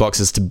building blocks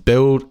is to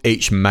build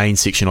each main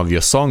section of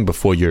your song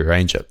before you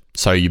arrange it.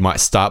 So you might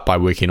start by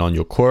working on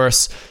your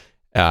chorus,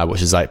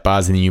 which is 8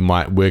 bars, and then you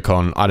might work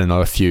on,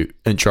 a few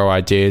intro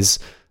ideas,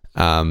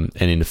 and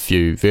then a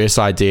few verse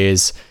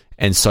ideas.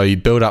 And so you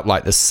build up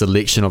like this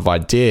selection of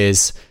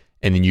ideas,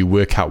 and then you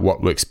work out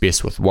what works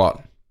best with what.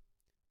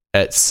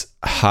 It's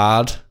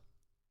hard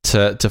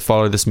to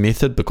follow this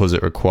method because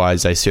it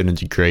requires a certain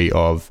degree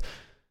of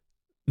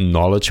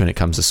knowledge when it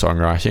comes to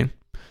songwriting,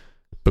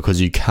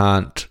 because you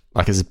can't,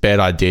 it's a bad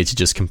idea to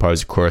just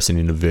compose a chorus and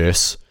then a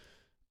verse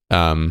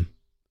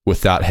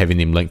without having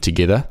them linked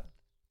together.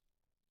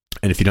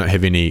 And if you don't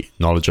have any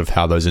knowledge of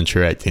how those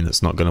interact, then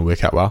it's not going to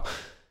work out well.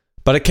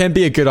 But it can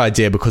be a good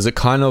idea because it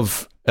kind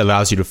of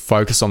allows you to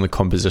focus on the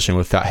composition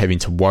without having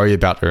to worry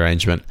about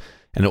arrangement.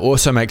 And it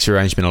also makes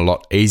arrangement a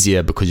lot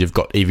easier because you've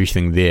got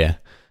everything there.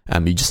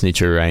 You just need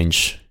to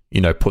arrange,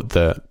 put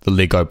the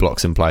Lego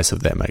blocks in place, if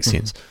that makes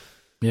sense.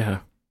 Yeah.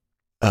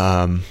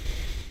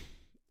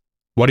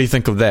 What do you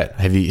think of that?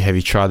 Have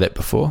you tried that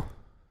before?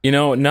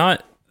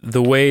 Not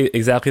the way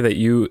exactly that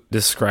you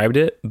described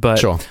it, but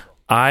sure.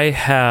 I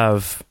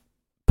have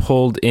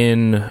pulled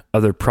in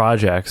other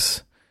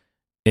projects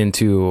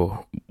into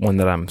one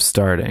that I'm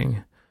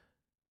starting.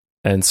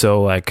 And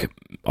so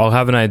I'll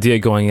have an idea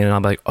going in and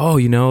I'm like,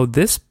 oh,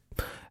 this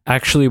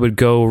actually would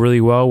go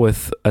really well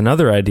with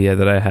another idea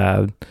that I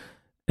had.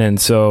 And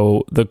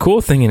so the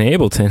cool thing in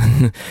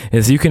Ableton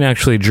is you can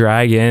actually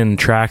drag in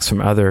tracks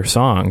from other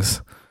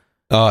songs.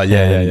 Oh,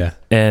 yeah.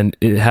 And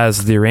it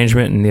has the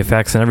arrangement and the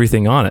effects and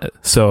everything on it.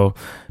 So,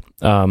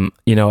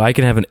 I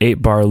can have an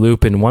 8-bar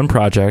loop in one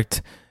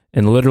project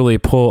and literally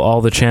pull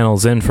all the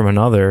channels in from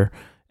another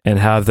and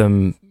have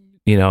them,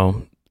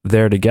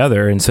 there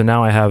together. And so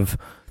now I have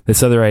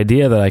this other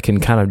idea that I can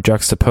kind of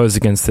juxtapose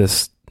against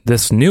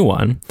this new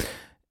one.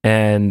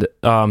 And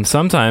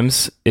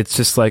sometimes it's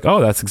just like,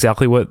 oh, that's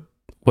exactly what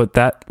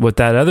that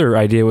other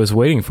idea was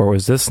waiting for,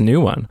 was this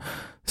new one.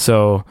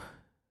 So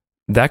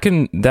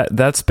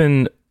that's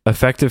been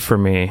effective for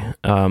me.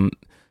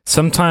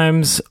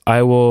 Sometimes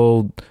I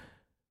will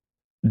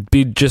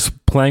be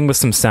just playing with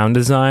some sound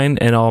design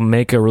and I'll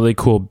make a really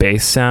cool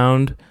bass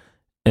sound.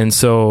 And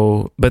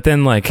so, but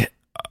then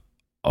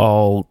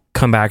I'll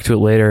come back to it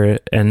later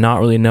and not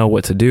really know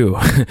what to do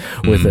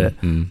with it.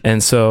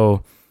 And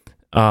so,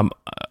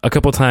 a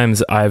couple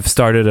times I've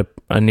started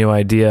a new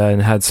idea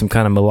and had some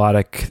kind of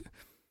melodic,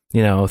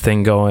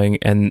 thing going,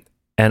 and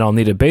I'll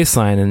need a bass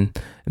line, and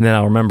then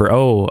I'll remember,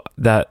 oh,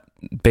 that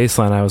bass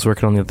line I was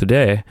working on the other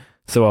day.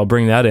 So I'll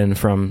bring that in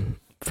from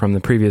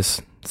the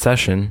previous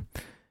session,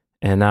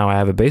 and now I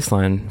have a bass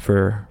line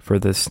for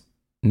this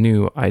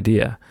new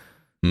idea.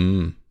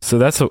 So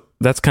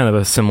that's kind of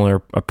a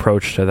similar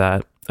approach to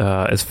that.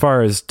 As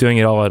far as doing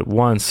it all at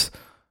once,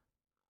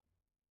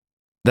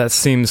 that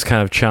seems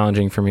kind of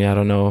challenging for me. I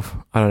don't know.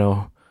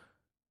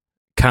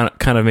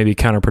 Kind of maybe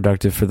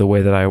counterproductive for the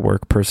way that I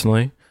work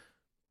personally.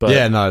 But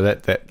yeah, no,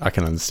 that I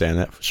can understand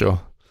that for sure.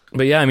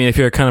 But yeah, I mean, if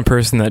you're a kind of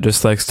person that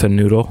just likes to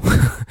noodle,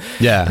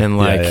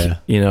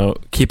 and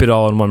keep it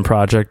all in one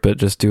project, but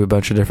just do a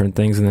bunch of different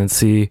things and then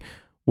see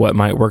what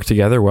might work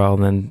together well,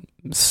 and then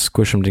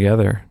squish them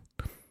together.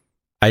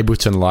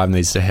 Ableton Live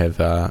needs to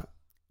have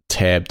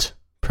tabbed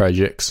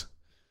projects.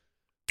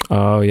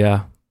 Oh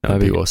yeah,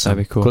 that'd be awesome.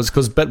 That'd be cool.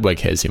 Because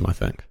Bitwig has him, I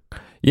think.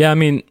 Yeah, I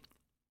mean,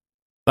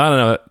 I don't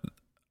know.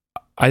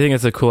 I think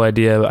it's a cool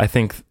idea. I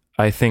think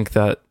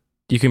that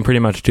you can pretty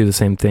much do the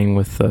same thing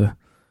with the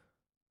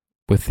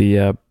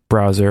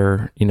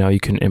browser. You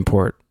can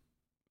import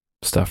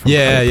stuff from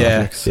other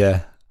projects.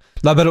 Yeah.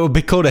 No, but it would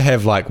be cool to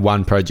have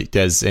one project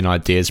as an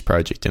ideas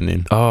project and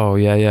then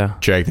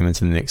drag them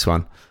into the next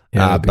one.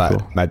 Yeah, but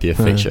cool. Maybe a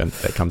feature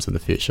that comes in the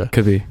future.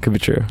 Could be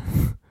true.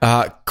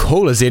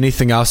 Cool. Is there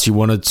anything else you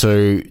wanted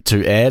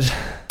to add?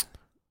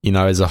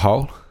 As a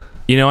whole.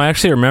 I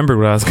actually remembered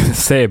what I was going to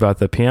say about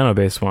the piano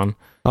bass one.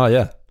 Oh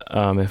yeah.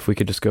 If we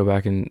could just go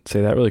back and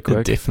say that really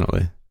quick. Yeah,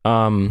 definitely.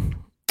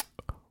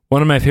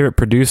 One of my favorite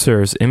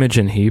producers,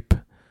 Imogen Heap,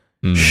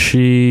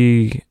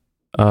 she,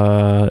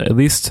 at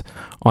least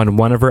on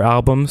one of her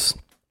albums,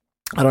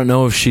 I don't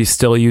know if she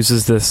still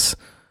uses this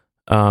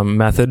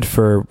method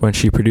for when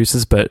she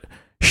produces, but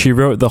she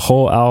wrote the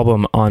whole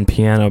album on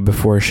piano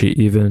before she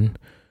even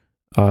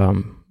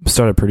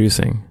started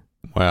producing.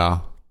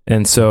 Wow.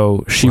 And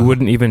so she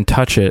wouldn't even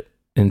touch it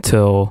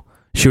until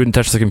she wouldn't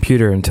touch the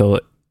computer until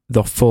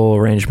the full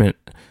arrangement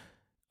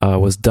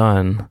was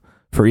done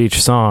for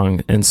each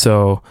song. And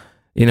so,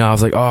 I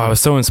was like, I was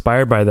so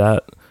inspired by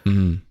that,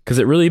 because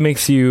it really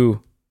makes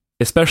you,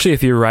 especially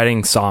if you're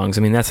writing songs.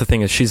 I mean, that's the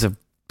thing, is she's a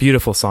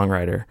beautiful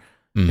songwriter.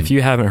 If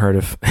you haven't heard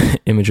of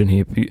Imogen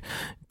Heap,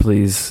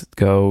 please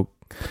go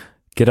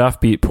get off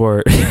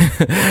Beatport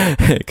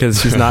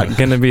because she's not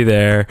going to be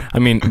there. I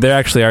mean, there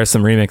actually are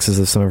some remixes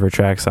of some of her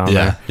tracks on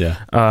there.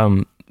 Yeah.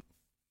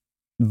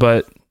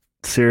 But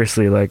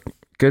seriously, like,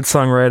 good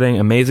songwriting,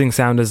 amazing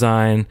sound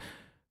design,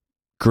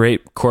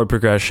 great chord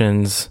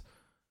progressions.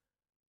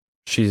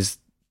 She's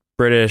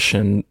British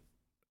and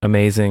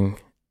amazing.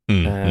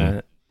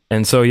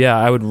 And so, yeah,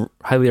 I would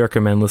highly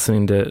recommend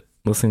listening to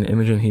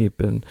Imogen Heap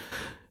and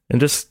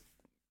just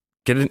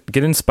get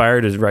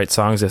inspired to write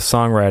songs if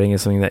songwriting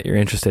is something that you're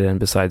interested in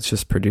besides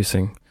just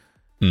producing.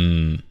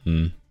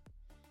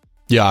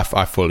 Yeah,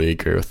 I fully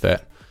agree with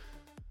that.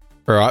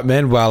 All right,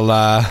 man.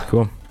 Well,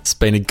 cool. It's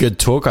been a good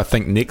talk. I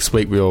think next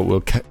week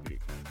we'll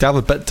delve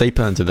a bit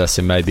deeper into this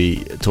and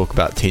maybe talk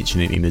about tension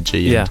and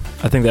energy. I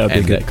think that would be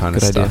a good, that kind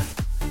good of idea.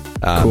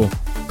 stuff. Cool.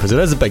 Because it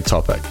is a big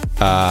topic.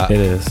 It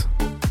is.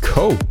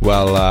 Cool.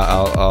 Well,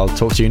 I'll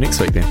talk to you next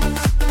week then.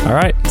 All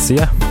right. See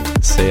ya.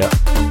 See ya.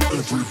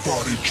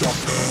 Everybody jump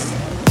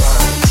in.